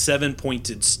with that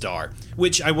 7-pointed star,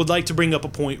 which I would like to bring up a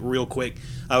point real quick.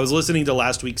 I was listening to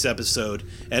last week's episode,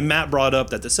 and Matt brought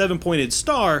up that the 7-pointed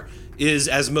star is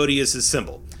Asmodeus'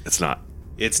 symbol. It's not.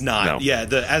 It's not. No. Yeah,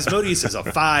 the Asmodeus is a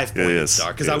 5-pointed is.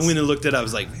 star, because It I is. went and looked it up. I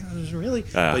was like, man, really?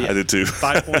 But I did too.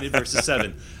 5-pointed versus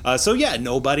 7. So yeah,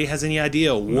 nobody has any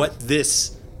idea what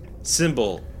this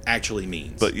symbol actually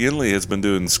means. But Yinli has been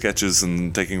doing sketches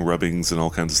and taking rubbings and all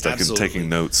kinds of stuff Absolutely. and taking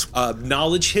notes.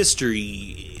 Knowledge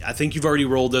history. I think you've already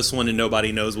rolled this one and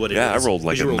nobody knows what it is. Yeah, I rolled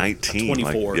like 'Cause you a 19.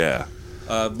 24. Like, yeah.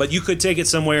 But you could take it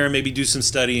somewhere and maybe do some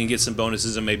study and get some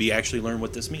bonuses and maybe actually learn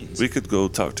what this means. We could go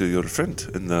talk to your friend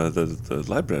in the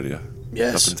library. Up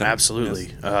Yes, in town.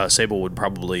 absolutely. Sable would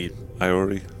probably.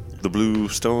 Iori. The Blue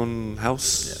Stone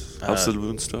House. House of the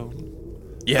Blue Stone.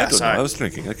 I Yes, don't know. I was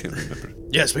drinking. I can't remember.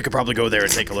 yes, we could probably go there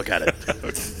and take a look at it.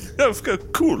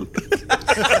 Cool.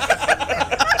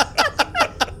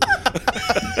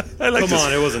 I like Come this.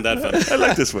 on, it wasn't that fun. I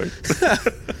like this word.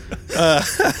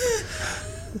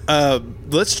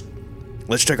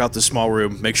 Let's check out this small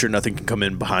room. Make sure nothing can come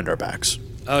in behind our backs.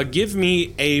 Give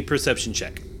me a perception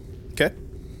check. Okay.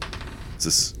 Is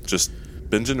this just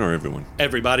Benjen or everyone?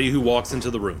 Everybody who walks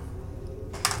into the room.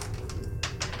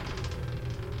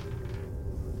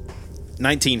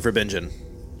 19 for Benjen.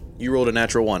 You rolled a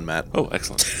natural 1, Matt. Oh,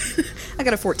 excellent. I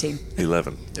got a 14.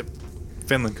 11.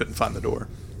 Finland couldn't find the door.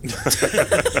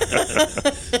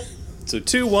 So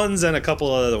 2 ones and a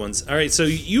couple of other ones. All right, so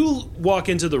you walk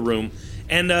into the room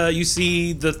and you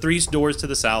see the 3 doors to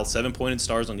the south, 7-pointed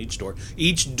stars on each door.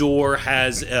 Each door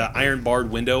has an iron barred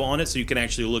window on it so you can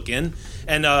actually look in.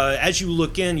 And as you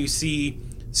look in, you see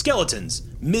skeletons,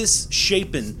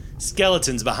 misshapen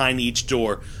skeletons behind each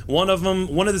door. One of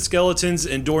the skeletons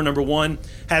in door number 1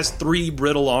 has 3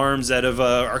 brittle arms that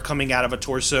are coming out of a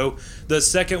torso. The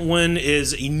second one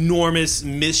is enormous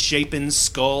misshapen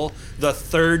skull. The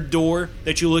third door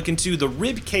that you look into, the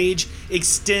rib cage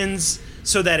extends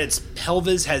so that its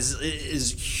pelvis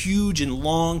is huge and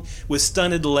long with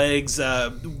stunted legs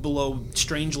below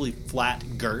strangely flat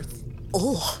girth.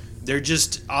 Oh, They're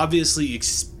just obviously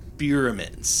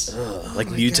experiments. Like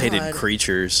mutated God.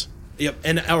 creatures. Yep,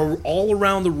 and all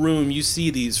around the room you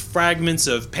see these fragments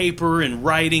of paper and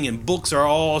writing and books are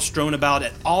all strewn about,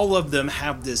 and all of them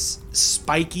have this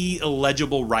spiky,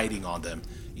 illegible writing on them.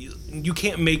 You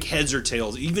can't make heads or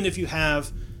tails. Even if you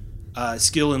have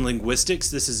skill in linguistics,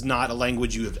 this is not a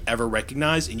language you have ever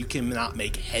recognized, and you cannot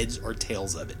make heads or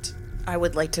tails of it. I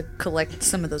would like to collect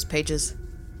some of those pages.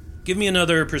 Give me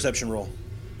another perception roll.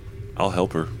 I'll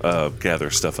help her gather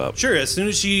stuff up. Sure, as soon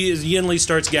as Yinli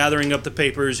starts gathering up the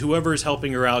papers, whoever's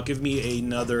helping her out, give me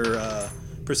another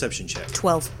perception check.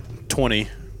 12. 20.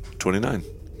 29.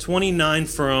 29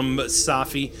 from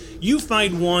Safi. You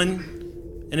find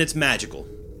one, and it's magical.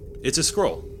 It's a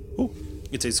scroll. Oh.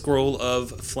 It's a scroll of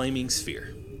flaming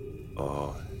sphere.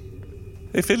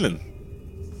 Hey, Finland.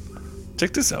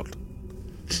 Check this out.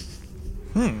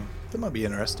 That might be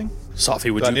interesting.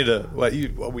 Safi, would Do I you?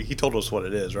 need to? He told us what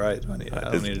it is, right? I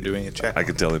don't need to do any check. I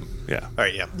can tell him. Yeah. All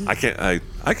right, yeah.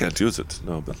 I can't use it.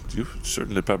 No, but you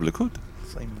certainly probably could.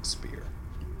 Flaming spear.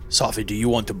 Safi, do you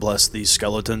want to bless these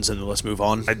skeletons and then let's move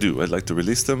on? I do. I'd like to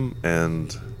release them,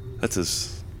 and that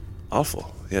is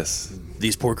awful. Yes.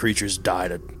 These poor creatures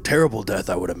died a terrible death,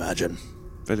 I would imagine.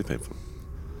 Very painful.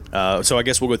 So I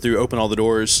guess we'll go through, open all the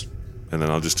doors, And then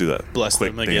I'll just do that Bless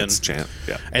quick them again. dance chant.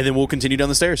 Yeah. and then we'll continue down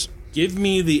the stairs. Give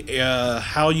me the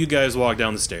how you guys walk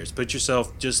down the stairs. Put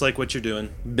yourself just like what you're doing.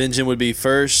 Benjen would be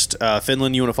first.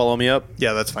 Finland, you want to follow me up?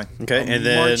 Yeah, that's fine. Okay, and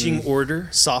then Marching order.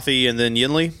 Safi and then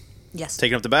Yinli Yes.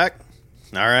 taking up the back.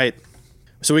 All right.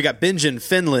 So we got Benjen,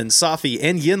 Finland, Safi,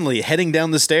 and Yinli heading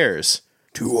down the stairs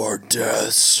to our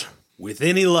deaths. With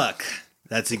any luck,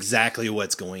 that's exactly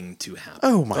what's going to happen.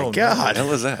 Oh my What the god.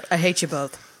 hell is that? I hate you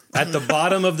both. At the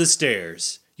bottom of the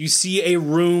stairs, you see a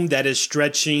room that is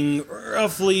stretching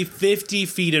roughly 50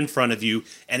 feet in front of you,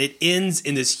 and it ends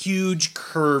in this huge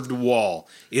curved wall.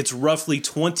 It's roughly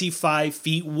 25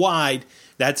 feet wide.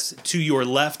 That's to your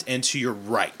left and to your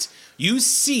right. You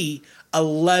see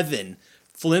 11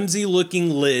 flimsy-looking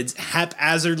lids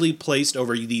haphazardly placed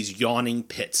over these yawning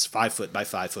pits, 5 foot by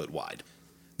 5 foot wide.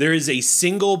 There is a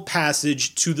single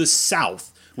passage to the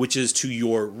south, which is to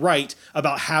your right,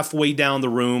 about halfway down the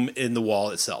room in the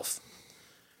wall itself.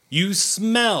 You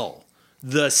smell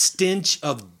the stench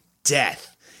of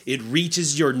death. It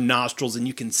reaches your nostrils, and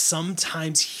you can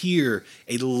sometimes hear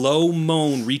a low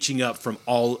moan reaching up from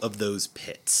all of those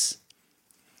pits.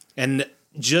 And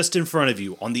just in front of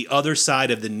you, on the other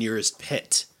side of the nearest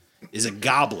pit, is a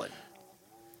goblin.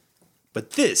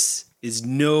 But this is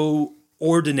no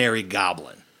ordinary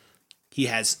goblin. He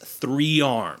has 3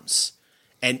 arms,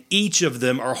 and each of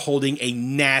them are holding a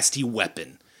nasty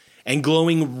weapon, and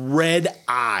glowing red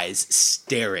eyes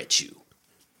stare at you.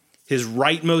 His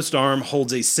rightmost arm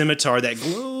holds a scimitar that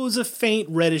glows a faint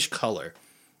reddish color.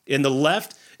 In the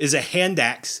left is a hand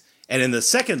axe, and in the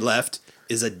second left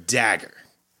is a dagger.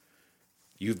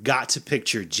 You've got to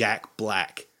picture Jack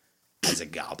Black as a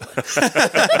goblin.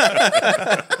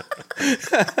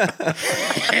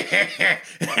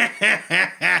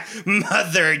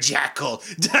 Mother Jackal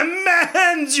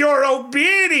demands your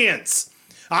obedience.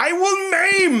 I will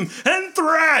maim and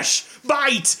thrash,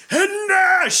 bite and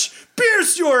gnash,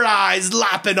 pierce your eyes,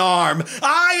 lap and arm.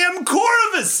 I am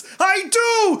Corvus. I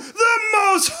do the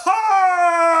most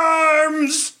harm.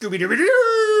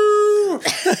 Scooby-Dooby-Doo.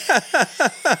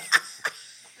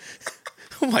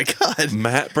 Oh my god.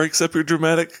 Matt breaks up your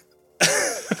dramatic.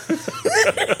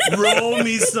 Roll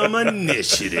me some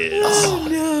initiative.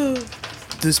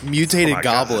 This mutated my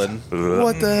goblin. God.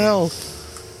 What the hell?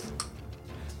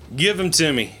 Give him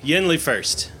to me. Yenli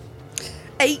first.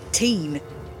 18.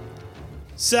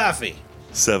 Safi.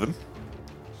 7.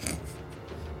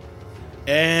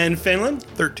 And Finland.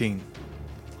 13.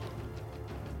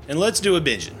 And let's do a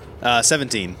Benjen.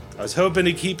 17. I was hoping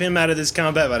to keep him out of this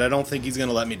combat, but I don't think he's going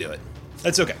to let me do it.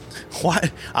 That's okay.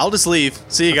 What? I'll just leave.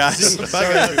 See you guys. Sorry,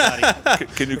 everybody.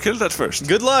 Can you kill that first?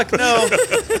 Good luck. No.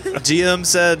 GM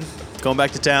said, going back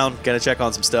to town. Gotta check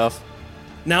on some stuff.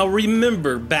 Now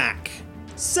remember back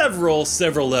several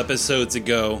episodes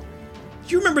ago,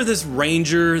 you remember this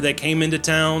ranger that came into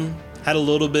town, had a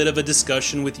little bit of a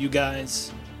discussion with you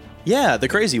guys? Yeah, the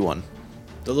crazy one.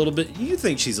 A little bit. You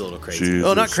think she's a little crazy. She's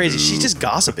Oh, a not crazy. snoop. She's just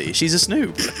gossipy. She's a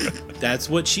snoop. That's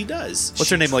what she does. What's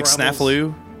She her name? Like travels-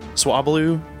 Snaffaloo?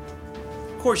 Swabaloo?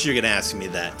 Of course you're going to ask me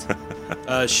that.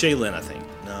 Shaylin, I think.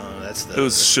 No, that's the... It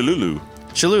was Shalulu.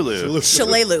 Shalulu.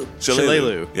 Shalelu.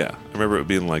 Shalelu. Yeah, I remember it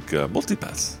being like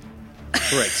multipass.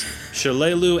 Correct.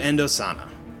 Shalelu and Osana.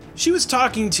 She was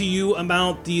talking to you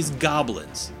about these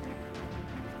goblins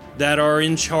that are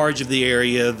in charge of the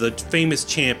area, the famous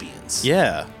champions.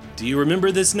 Yeah. Do you remember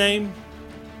this name?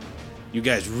 You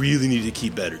guys really need to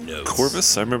keep better notes.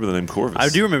 Corvus? I remember the name Corvus. I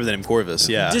do remember the name Corvus,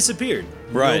 yeah. Disappeared.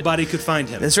 Right. Nobody could find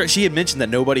him. That's right. She had mentioned that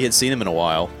nobody had seen him in a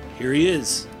while. Here he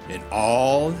is, in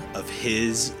all of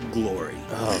his glory.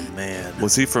 Oh, man.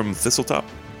 Was he from Thistletop?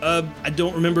 I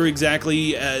don't remember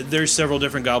exactly. There's several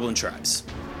different goblin tribes.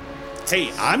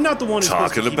 Hey, I'm not the one who's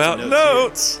supposed to Talking keep the about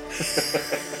notes notes.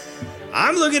 here.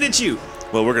 I'm looking at you.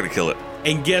 Well, we're going to kill it.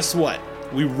 And guess what?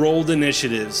 We rolled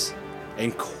initiatives,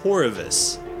 and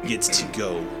Corvus gets to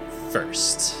go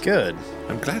first. Good.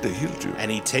 I'm glad they healed you. And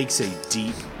he takes a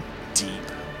deep, deep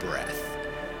breath.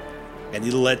 And he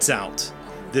lets out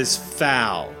this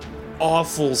foul,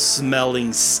 awful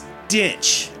smelling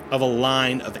stench of a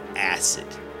line of acid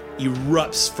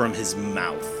erupts from his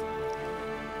mouth.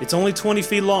 It's only 20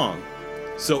 feet long,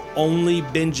 so only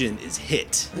Benjen is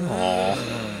hit.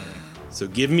 Aww. So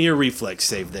give me a reflex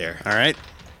save there. All right.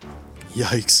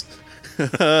 Yikes.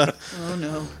 Oh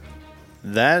no.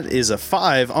 That is a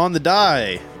 5 on the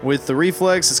die. With the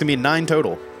reflex, it's going to be 9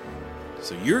 total.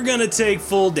 So you're gonna take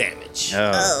full damage.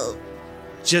 Oh.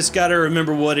 Just gotta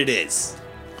remember what it is.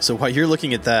 So while you're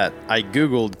looking at that, I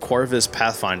googled Corvus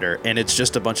Pathfinder, and it's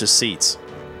just a bunch of seats.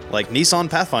 Like Nissan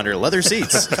Pathfinder, leather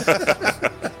seats.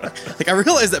 Like, I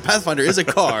realize that Pathfinder is a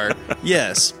car,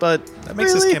 yes, but That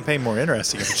makes really? this campaign more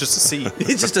interesting if it's just a seat.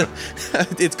 It's just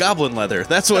it's goblin leather.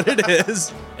 That's what it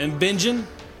is. And Benjen,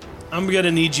 I'm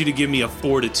gonna need you to give me a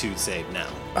fortitude save now.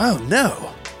 Oh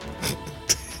no.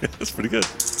 That's pretty good.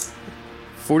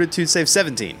 Fortitude save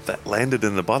 17. That landed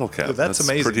in the bottle cap. Oh, that's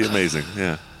amazing. Pretty amazing,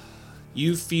 yeah.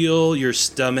 You feel your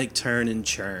stomach turn and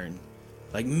churn.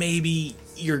 Like maybe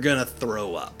you're gonna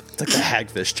throw up. It's like the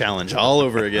Hagfish challenge all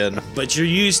over again. But you're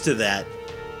used to that,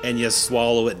 and you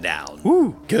swallow it down.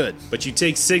 Woo, good. But you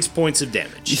take 6 points of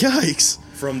damage Yikes.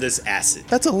 from this acid.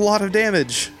 That's a lot of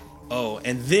damage. Oh,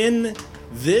 and then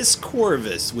this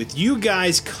Corvus, with you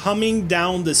guys coming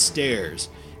down the stairs,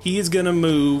 he is gonna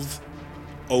move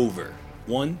over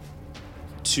 1,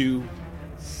 2,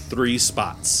 3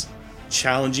 spots,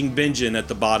 challenging Benjen at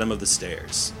the bottom of the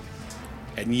stairs.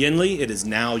 And Yenli, it is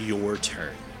now your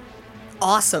turn.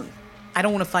 awesome. I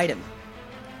don't want to fight him.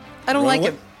 I don't Run like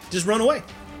away. him. Just run away.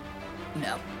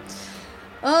 No.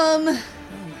 Oh my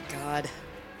god.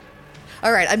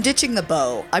 All right, I'm ditching the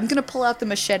bow. I'm gonna pull out the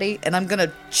machete and I'm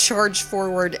gonna charge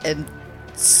forward and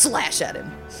slash at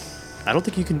him. I don't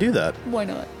think you can do that Why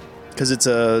not? because it's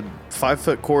a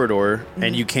 5-foot corridor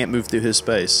and you can't move through his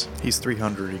space. He's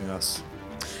 300ing us.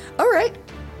 All right.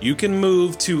 You can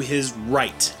move to his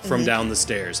right from down the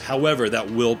stairs. However,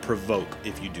 that will provoke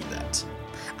if you do that.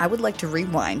 I would like to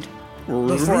rewind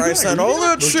before I said all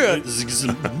that shit.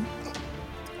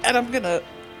 And I'm gonna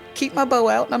keep my bow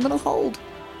out and I'm gonna hold.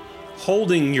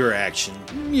 Holding your action.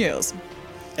 Yes.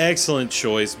 Excellent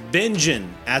choice. Benjen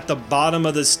at the bottom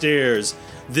of the stairs.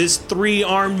 This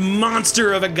 3-armed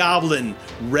monster of a goblin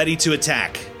ready to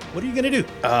attack. What are you going to do?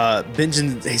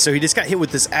 Benjen, so he just got hit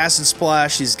with this acid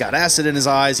splash. He's got acid in his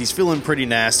eyes. He's feeling pretty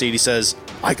nasty. And he says,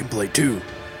 I can play too.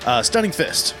 Stunning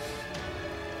Fist.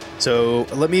 So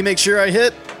let me make sure I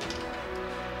hit.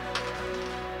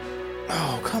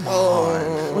 Oh, come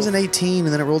on. It was an 18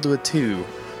 and then it rolled to a 2.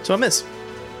 So I miss.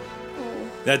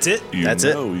 That's it? That's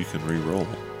it. You can re-roll.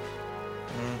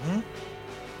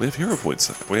 We have hero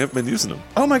points. We haven't been using them.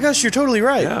 Oh my gosh, you're totally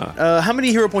right. Yeah. How many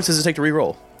hero points does it take to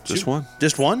reroll? Just one.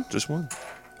 Just one? Just one.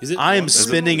 Is it? I am one?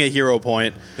 spending a hero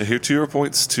point. And here, 2 hero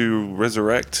points to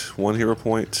resurrect. 1 hero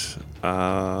point.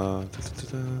 Am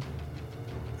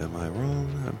I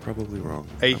wrong? I'm probably wrong.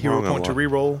 A I'm hero wrong point to lot.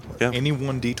 re-roll. Yeah. Any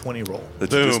 1d20 roll.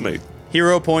 That you just Boom. made.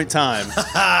 Hero point time.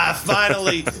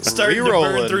 Finally, starting to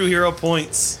Rerolling. burn through hero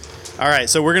points. All right,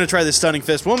 so we're going to try this Stunning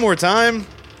Fist one more time.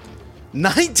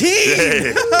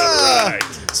 19!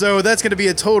 So that's going to be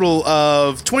a total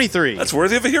of 23. That's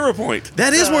worthy of a hero point.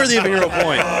 That is worthy of a hero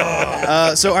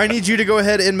point. So I need you to go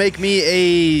ahead and make me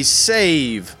a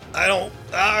save. I don't.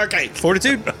 Okay.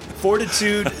 Fortitude?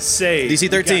 Fortitude save. DC You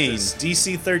got 13. this.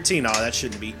 DC 13. Oh, that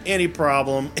shouldn't be any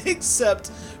problem, except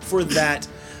for that.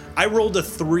 I rolled a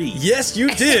 3. Yes, you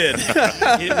did.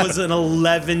 It was an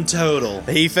 11 total.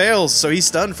 He fails, so he's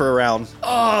stunned for a round.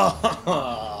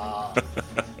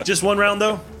 Just one round,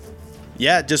 though?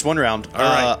 Yeah, just one round.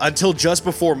 right. Until just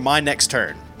before my next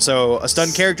turn. So a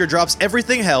stunned character drops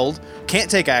everything held, can't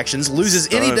take actions, loses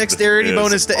any Stunned dexterity is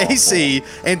bonus to awful. AC,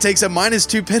 and takes a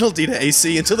 -2 penalty to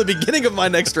AC until the beginning of my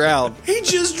next round. He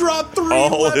just dropped 3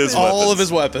 All weapons. his All of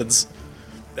his weapons.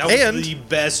 That was and- the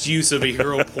best use of a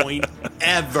hero point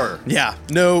ever. Yeah,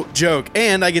 no joke.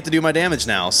 And I get to do my damage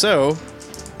now. So,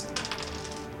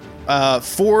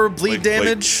 4 bleed Wait,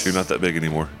 damage. you're not that big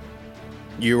anymore.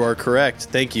 You are correct.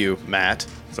 Thank you, Matt.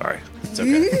 Sorry. It's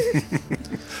okay.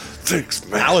 Thanks,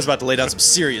 man. I was about to lay down some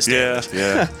serious damage.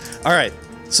 Yeah. All right.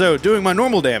 So, doing my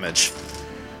normal damage.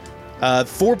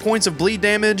 4 points of bleed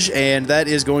damage, and that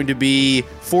is going to be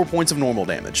 4 points of normal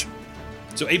damage.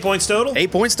 So 8 points total?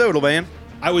 8 points total, man.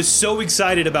 I was so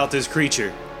excited about this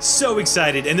creature. So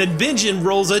excited. And then Benjen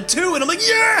rolls a 2, and I'm like,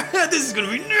 yeah, this is going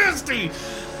to be nasty.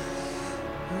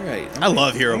 All right. I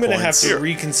love hero I'm going to have points. to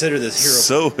reconsider this hero.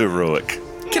 So heroic.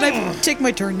 Can I take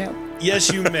my turn now?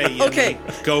 Yes, you may. Yemi. Okay.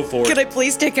 Go for Can it. I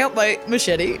please take out my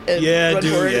machete and Yeah, run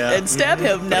do, forward yeah. and stab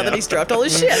him now that he's dropped all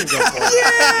his shit? Go for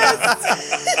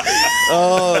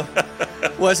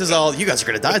it. Wes is all, you guys are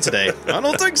going to die today. I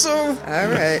don't think so. All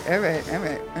right.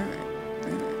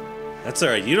 That's all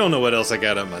right. You don't know what else I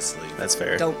got on my sleeve. That's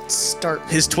fair. Don't start.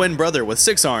 His twin brother with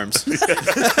 6 arms.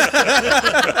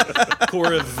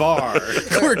 Coravar.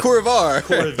 Coravar.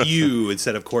 Core of you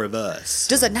instead of core of us.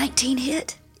 Does a 19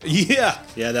 hit? Yeah.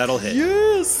 Yeah, that'll hit.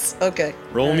 Yes. Okay.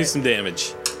 Roll me some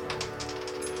damage.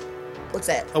 What's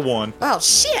that? A 1. Oh,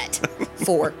 shit.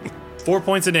 4. 4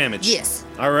 points of damage. Yes.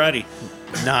 Alrighty.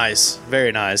 Nice.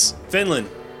 Very nice. Finland.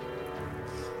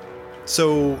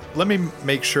 So let me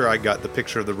make sure I got the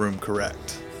picture of the room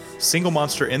correct. Single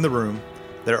monster in the room.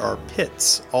 There are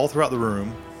pits all throughout the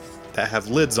room that have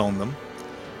lids on them,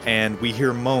 and we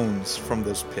hear moans from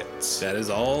those pits. That is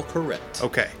all correct.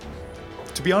 Okay.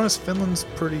 To be honest, Finland's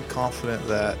pretty confident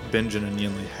that Benjen and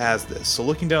Yinli has this. So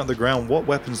looking down at the ground, what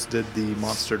weapons did the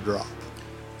monster drop?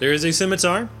 There is a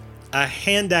scimitar, a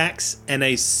hand axe, and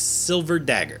a silver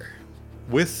dagger.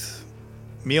 With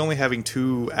me only having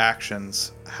 2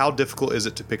 actions, how difficult is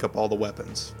it to pick up all the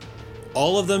weapons?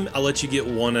 All of them, I'll let you get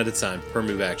one at a time per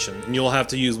move action. And you'll have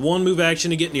to use one move action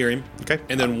to get near him. Okay.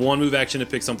 And then one move action to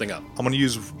pick something up. I'm going to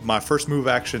use my first move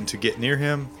action to get near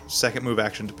him, second move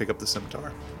action to pick up the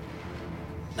scimitar.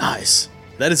 Nice.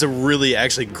 That is a really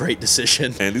actually great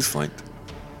decision. And he's flanked.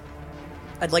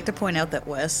 I'd like to point out that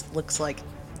Wes looks like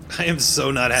I am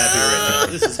so not happy right now.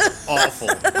 This is awful.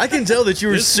 I can tell that you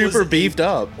were This super was a beefed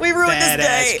up. we ruined Badass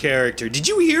this day. character. Did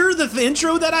you hear the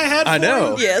intro that I had I for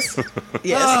know. him? Yes.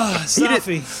 Yes. Ah,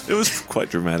 Safi. It was quite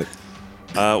dramatic.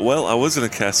 Well, I was going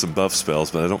to cast some buff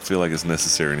spells, but I don't feel like it's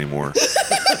necessary anymore.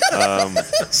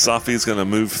 Safi's going to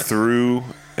move through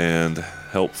and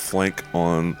help flank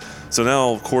on. So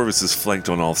now Corvus is flanked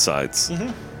on all sides.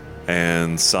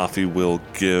 And Safi will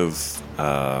give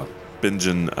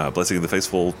Benjen Blessing in the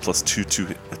Faithful +2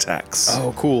 to attacks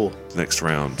Oh, cool. next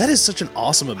round. That is such an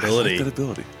awesome I like ability. that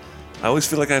ability. I always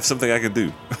feel like I have something I can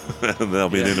do. And that'll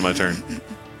be the end of my turn.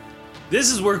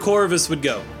 This is where Corvus would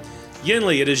go.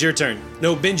 Yenli, it is your turn.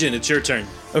 No, Benjen, it's your turn.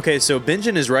 Okay, so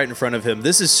Benjen is right in front of him.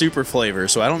 This is super flavor,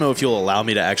 so I don't know if you'll allow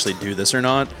me to actually do this or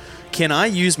not. Can I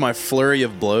use my flurry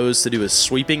of blows to do a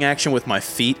sweeping action with my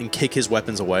feet and kick his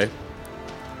weapons away?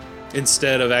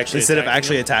 Instead of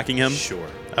actually attacking him? Sure.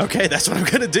 Okay, that's what I'm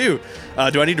gonna do.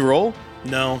 Do I need to roll?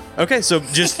 No. Okay, so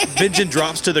just Benjen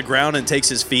drops to the ground and takes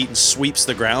his feet and sweeps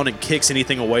the ground and kicks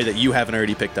anything away that you haven't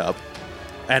already picked up.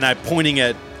 And I'm pointing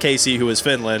at Casey, who is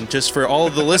Finland, just for all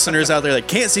of the listeners out there that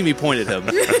can't see me point at him.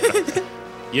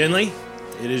 Yenli,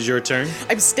 it is your turn.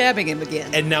 I'm stabbing him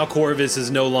again. And now Corvus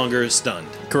is no longer stunned.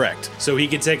 Correct. So he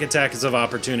can take attacks of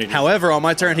opportunity. However, on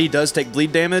my turn, he does take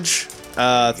bleed damage.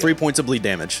 3 points of bleed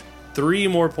damage. 3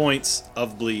 more points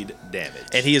of bleed damage.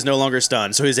 And he is no longer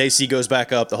stunned, so his AC goes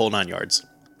back up the whole 9 yards.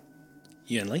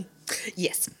 Yenli.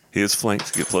 Yes. He is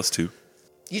flanked to get +2.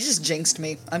 You just jinxed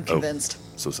me. I'm convinced.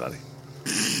 So sorry.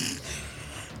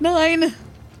 9.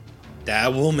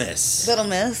 That will miss. That'll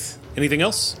miss. Anything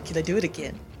else? Can I do it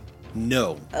again?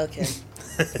 No. Okay.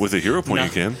 With a hero point, No.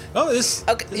 you can. Oh, this.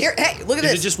 Okay. Here. Hey, look at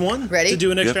Is this. it just one? Ready? To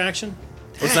do an extra Yep. action?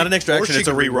 Well, it's not an extra action, she it's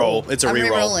a can reroll. reroll. It's a I'm reroll.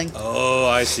 re-rolling. Oh,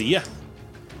 I see. Yeah.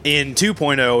 In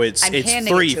 2.0, it's I'm it's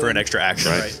handing 3 it to for an him. extra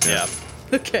action. Right. Yeah.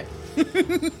 Okay.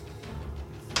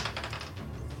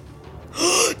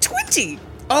 20.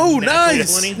 Oh, Natural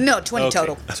nice! 20? No, 20 Okay,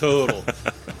 total. Total.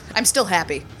 I'm still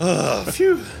happy.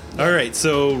 Phew. All right,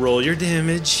 so roll your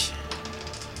damage.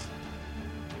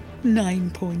 9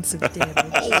 points of damage.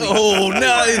 Oh,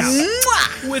 nice!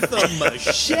 Mwah! With a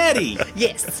machete.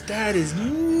 Yes. That is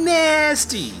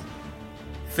nasty.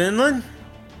 Finland?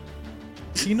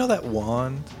 Do you know that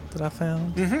wand that I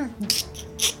found?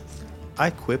 I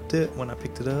equipped it when I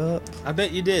picked it up, I bet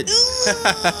you did. and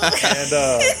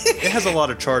it has a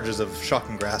lot of charges of shock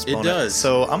and grasp It on does. it.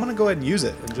 So I'm gonna go ahead and use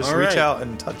it and just All reach right. out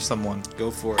and touch someone. Go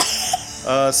for it.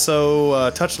 So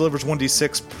touch delivers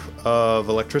 1d6 of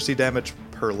electricity damage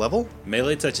per level.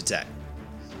 Melee touch attack.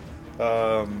 Do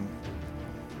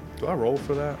I roll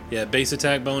for that? Yeah, base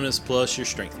attack bonus plus your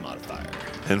strength modifier.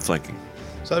 And flanking.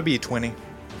 So that'd be 20.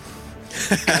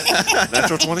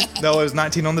 Natural 20? No, it was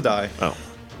 19 on the die. Oh.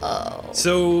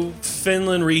 So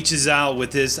Finland reaches out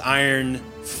with this iron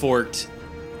forked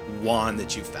wand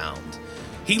that you found.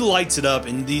 He lights it up,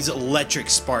 and these electric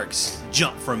sparks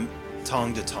jump from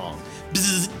tongue to tongue.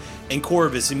 Bzzz. And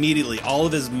Corvus immediately, all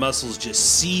of his muscles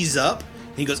just seize up.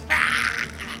 And he goes, ah!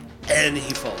 And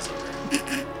he falls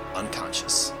over,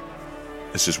 unconscious.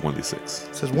 It's just 1d6.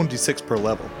 It says 1d6 per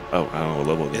level. Oh, I don't know what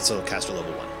level it is. It's a caster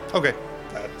level 1. Okay.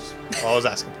 That's all I was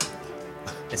asking.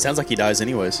 It sounds like he dies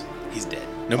anyways. He's dead.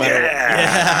 No matter.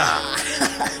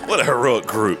 What a heroic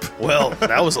group. Well,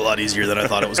 that was a lot easier than I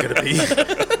thought it was going to be.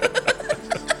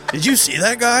 Did you see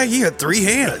that guy? He had 3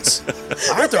 hands.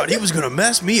 I thought he was going to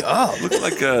mess me up. Look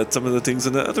like some of the things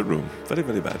in the other room. Very,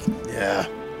 very bad. Yeah.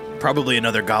 Probably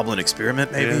another goblin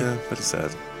experiment, maybe. Yeah, that is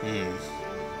sad.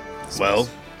 Well,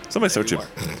 Somebody search him.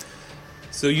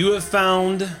 So you have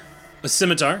found a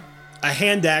scimitar, a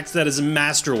hand axe that is a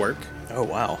masterwork. oh,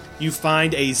 wow. You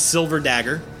find a silver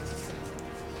dagger.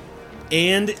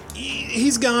 And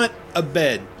he's got a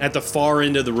bed at the far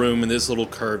end of the room in this little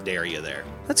curved area there.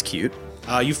 That's cute.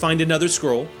 You find another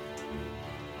scroll.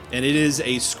 And it is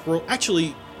a scroll.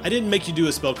 Actually, I didn't make you do a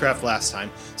spellcraft last time,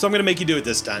 so I'm going to make you do it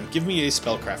this time. Give me a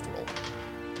spellcraft roll.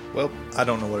 Well, I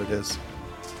don't know what it is.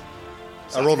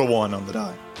 I rolled a 1 on the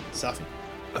die. Safi?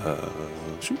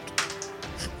 Shoot.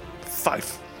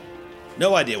 5.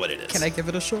 No idea what it is. Can I give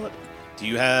it a shot? Do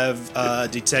you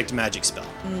have detect magic spell?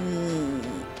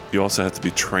 You also have to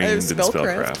be trained in spellcraft.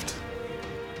 spellcraft.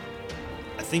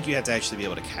 I think you have to actually be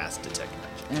able to cast detect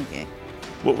magic. Okay.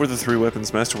 What were the 3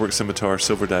 weapons? Masterwork, scimitar,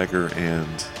 silver dagger,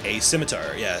 and A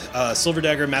scimitar, yeah. Silver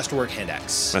dagger, masterwork, hand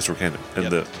axe. masterwork hand. And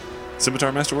Yep. the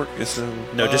scimitar masterwork? Yes.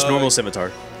 No, just normal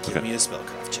scimitar. Give okay. me a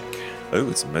spellcraft check. Oh,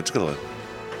 it's magical.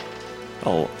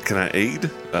 Oh, can I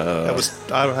aid? I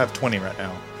don't have 20 right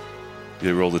now.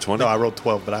 You rolled a 20? No, I rolled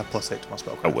 12, but I have +8 to my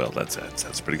spellcraft. Oh, well, that's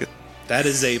pretty good. That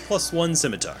is a +1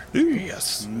 scimitar.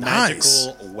 Yes.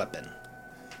 Magical weapon.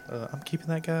 I'm keeping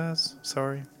that, guys.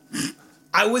 Sorry.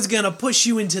 I was gonna push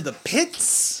you into the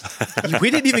pits. We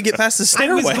didn't even get past the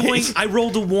stairway. I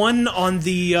rolled a 1 on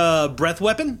the breath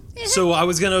weapon, so I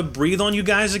was gonna breathe on you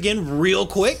guys again real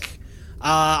quick.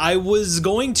 I was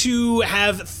going to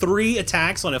have 3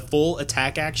 attacks on a full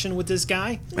attack action with this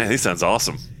guy. Man, he sounds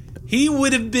awesome. He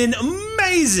would have been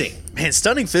amazing. Man,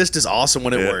 Stunning Fist is awesome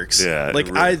when it works. yeah, Like,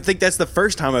 it really- I think that's the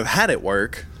first time I've had it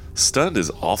work. Stunned is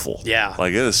awful. Yeah. Like,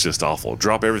 it is just awful.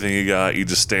 Drop everything you got. You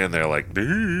just stand there like,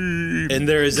 dude. And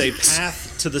there is a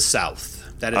path to the south.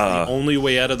 That is the only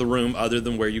way out of the room other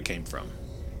than where you came from.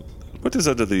 What is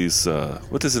under these,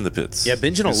 what is in the pits? Yeah,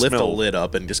 Benjamin will You lift the smell- lid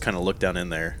up and just kind of look down in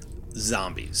there.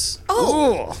 Zombies.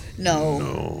 Oh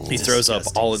no! He throws up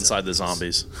Disgusting all inside the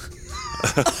zombies.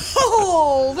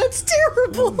 Oh, that's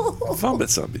terrible. Vomit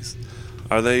zombies.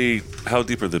 Are they, how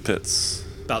deep are the pits?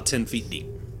 About 10 feet deep.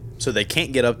 So they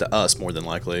can't get up to us, more than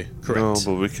likely. No,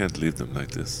 but we can't leave them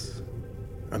like this.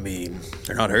 I mean,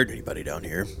 they're not hurting anybody down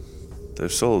here. Their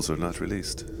souls are not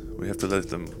released. We have to let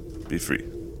them be free.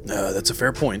 That's a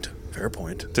fair point. Fair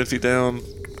point. 10 feet down.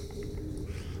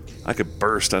 I could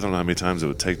burst. I don't know how many times it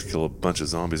would take to kill a bunch of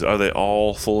zombies. Are they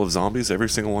all full of zombies, every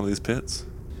single one of these pits?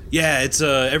 Yeah, it's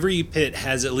every pit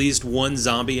has at least 1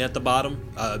 zombie at the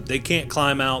bottom. They can't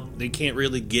climb out. They can't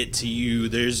really get to you.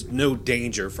 There's no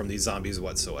danger from these zombies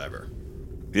whatsoever.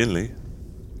 Yinli,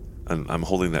 and I'm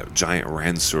holding that giant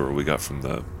Ransur we got from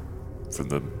the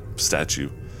statue.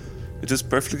 It is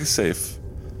perfectly safe.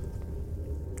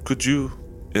 Could you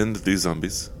end these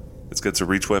zombies? It's a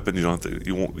reach weapon.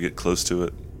 You won't get close to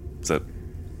it. Is that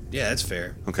Yeah, that's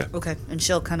fair. okay? Okay, and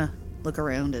she'll kind of look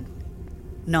around and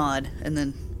nod, and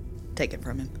then take it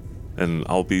from him. And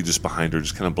I'll be just behind her,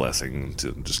 just kind of blessing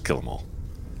to just kill them all.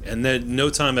 And then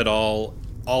no time at all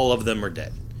of them are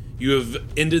dead. You have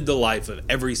ended the life of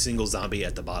every single zombie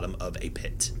at the bottom of a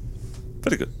pit.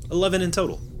 Very good. 11 in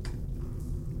total.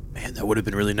 Man, that would have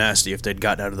been really nasty if they'd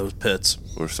gotten out of those pits.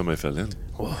 Or somebody fell in.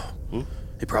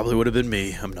 It probably would have been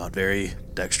me. I'm not very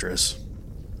dexterous.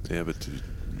 Yeah, but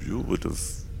you would have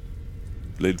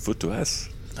laid foot to ass.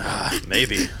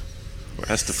 Maybe.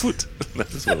 Or ass to foot.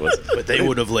 That's what it was. But they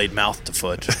would have laid mouth to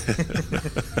foot.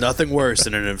 Nothing worse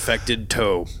than an infected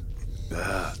toe.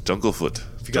 Jungle foot.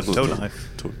 If you got a toe knife.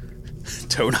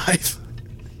 Toe knife.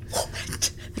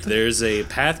 There's a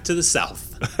path to the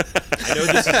south. I know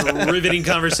this is a riveting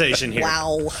conversation here.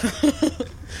 Wow.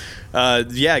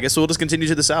 Yeah, I guess we'll just continue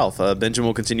to the south. Benjamin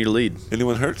will continue to lead.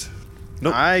 Anyone hurt?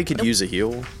 Nope. I could use a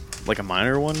heal. Like a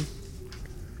minor one.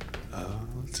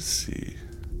 Let's see.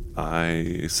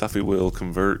 Safi will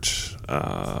convert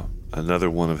another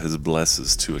one of his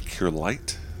blesses to a cure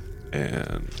light,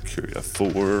 and cure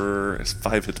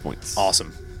 5 hit points.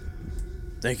 Awesome.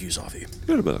 Thank you, Safi.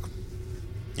 You're welcome.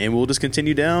 And we'll just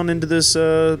continue down into this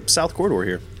south corridor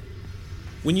here.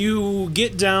 When you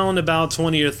get down about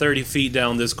 20 or 30 feet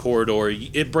down this corridor,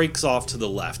 it breaks off to the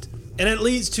left. And it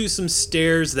leads to some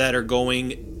stairs that are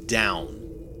going down.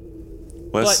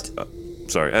 Wes,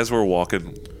 sorry. As we're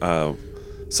walking,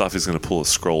 Safi's going to pull a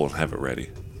scroll and have it ready.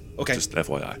 Okay. Just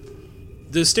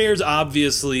FYI. The stairs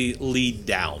obviously lead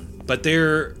down, but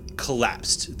they're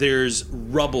collapsed. There's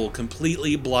rubble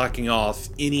completely blocking off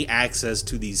any access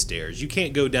to these stairs. You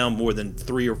can't go down more than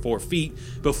 3 or 4 feet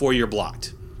before you're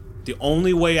blocked. The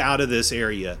only way out of this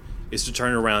area is to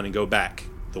turn around and go back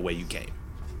the way you came.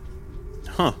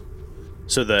 Huh.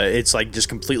 So it's like just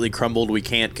completely crumbled. We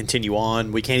can't continue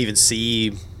on. We can't even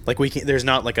see. Like there's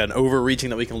not like an overreaching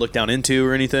that we can look down into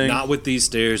or anything. Not with these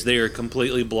stairs. They are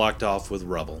completely blocked off with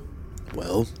rubble.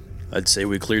 Well, I'd say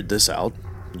we cleared this out.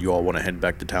 You all want to head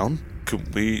back to town?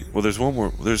 Could we? Well, there's one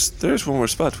more. There's one more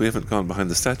spot. We haven't gone behind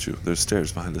the statue. There's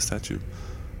stairs behind the statue.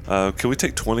 Can we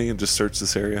take 20 and just search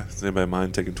this area? Does anybody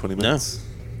mind taking 20 minutes?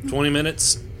 20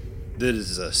 minutes.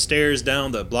 There's stairs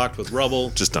down that blocked with rubble.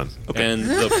 Just done. Okay. And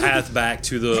the path back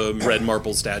to the red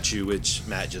marble statue, which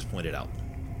Matt just pointed out.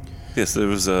 Yes, there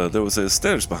was a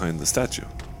stairs behind the statue.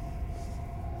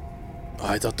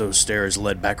 I thought those stairs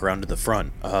led back around to the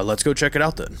front. Let's go check it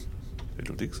out then. I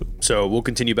don't think so. So we'll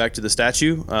continue back to the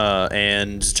statue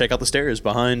and check out the stairs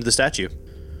behind the statue.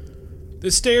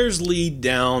 The stairs lead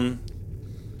down,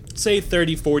 say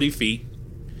 30, 40 feet.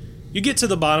 You get to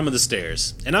the bottom of the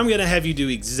stairs, and I'm going to have you do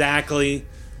exactly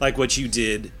like what you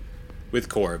did with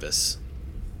Corvus.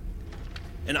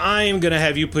 And I am going to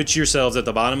have you put yourselves at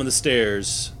the bottom of the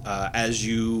stairs as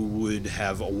you would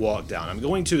have walked down. I'm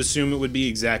going to assume it would be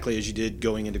exactly as you did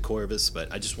going into Corvus,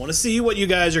 but I just want to see what you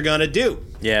guys are going to do.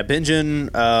 Yeah, Benjin,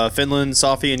 Finland,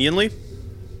 Safi, and Yinli.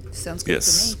 Sounds good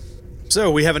Yes. to me. So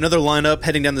we have another lineup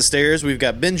heading down the stairs. We've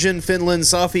got Benjin, Finland,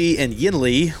 Safi, and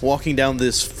Yinli walking down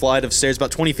this flight of stairs,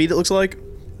 about 20 feet it looks like.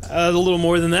 A little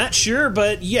more than that, sure,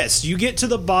 but yes, you get to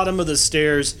the bottom of the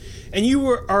stairs, and you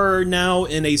are now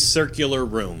in a circular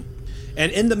room.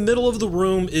 And in the middle of the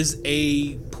room is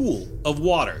a pool of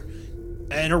water.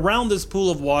 And around this pool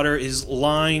of water is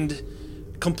lined,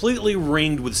 completely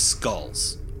ringed with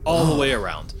skulls, all the way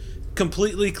around.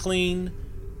 Completely clean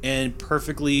and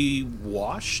perfectly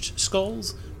washed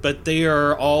skulls, but they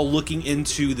are all looking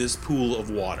into this pool of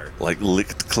water. Like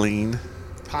licked clean.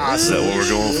 Is that what we're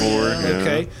going for? Yeah.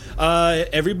 Okay.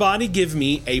 Everybody give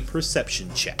me a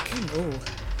perception check.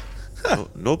 No,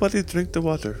 nobody drink the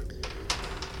water.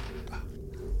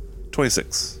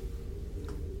 26.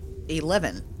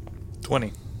 11.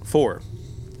 20. 4.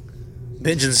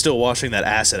 Benjamin's still washing that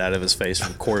acid out of his face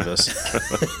from Corvus.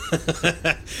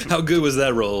 How good was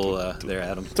that roll there,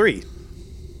 Adam? 3.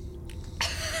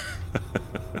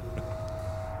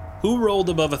 Who rolled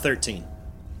above a 13?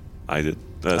 I did.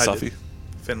 I Safi? did.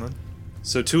 Finland.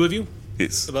 So 2 of you?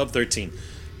 Yes. Above 13.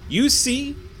 You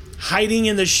see, hiding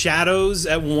in the shadows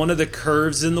at one of the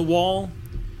curves in the wall,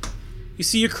 you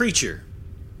see a creature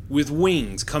with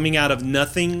wings coming out of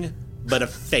nothing but a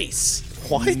face.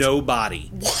 What? No body.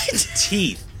 What?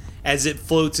 Teeth as it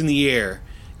floats in the air.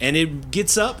 And it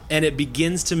gets up and it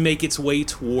begins to make its way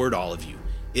toward all of you.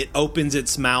 It opens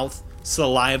its mouth,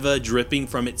 saliva dripping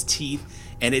from its teeth,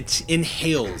 and it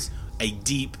inhales a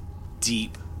deep,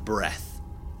 deep breath.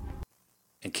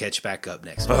 And catch back up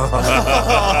next week.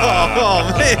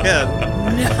 Oh man!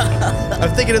 I'm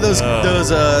thinking of those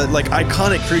like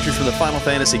iconic creatures from the Final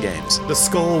Fantasy games. The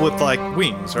skull with like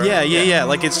wings, right? Yeah.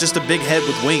 Like it's just a big head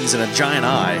with wings and a giant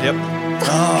eye. Yep.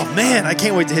 Oh man, I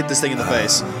can't wait to hit this thing in the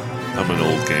face. I'm an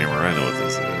old gamer. I know what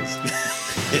this is.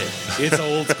 It's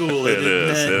old school. It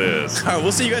is. All right,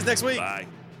 we'll see you guys next week. Bye.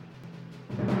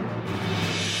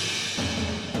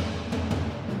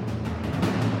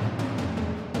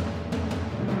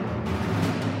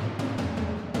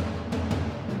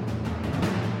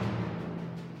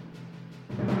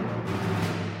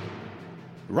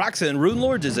 Roxa and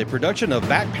Runelords is a production of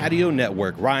Back Patio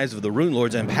Network. Rise of the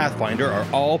Runelords and Pathfinder are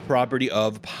all property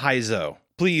of Paizo.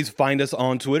 Please find us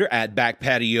on Twitter at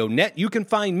BackPatioNet. You can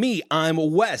find me, I'm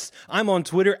Wes. I'm on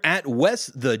Twitter at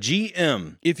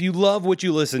WesTheGM. If you love what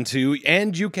you listen to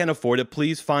and you can afford it,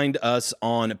 please find us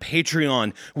on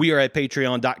Patreon. We are at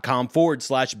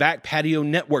patreon.com/BackPatio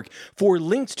Network. For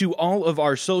links to all of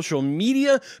our social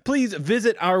media, please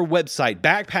visit our website,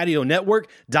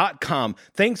 backpationetwork.com.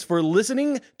 Thanks for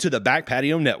listening to the Back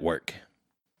Patio Network.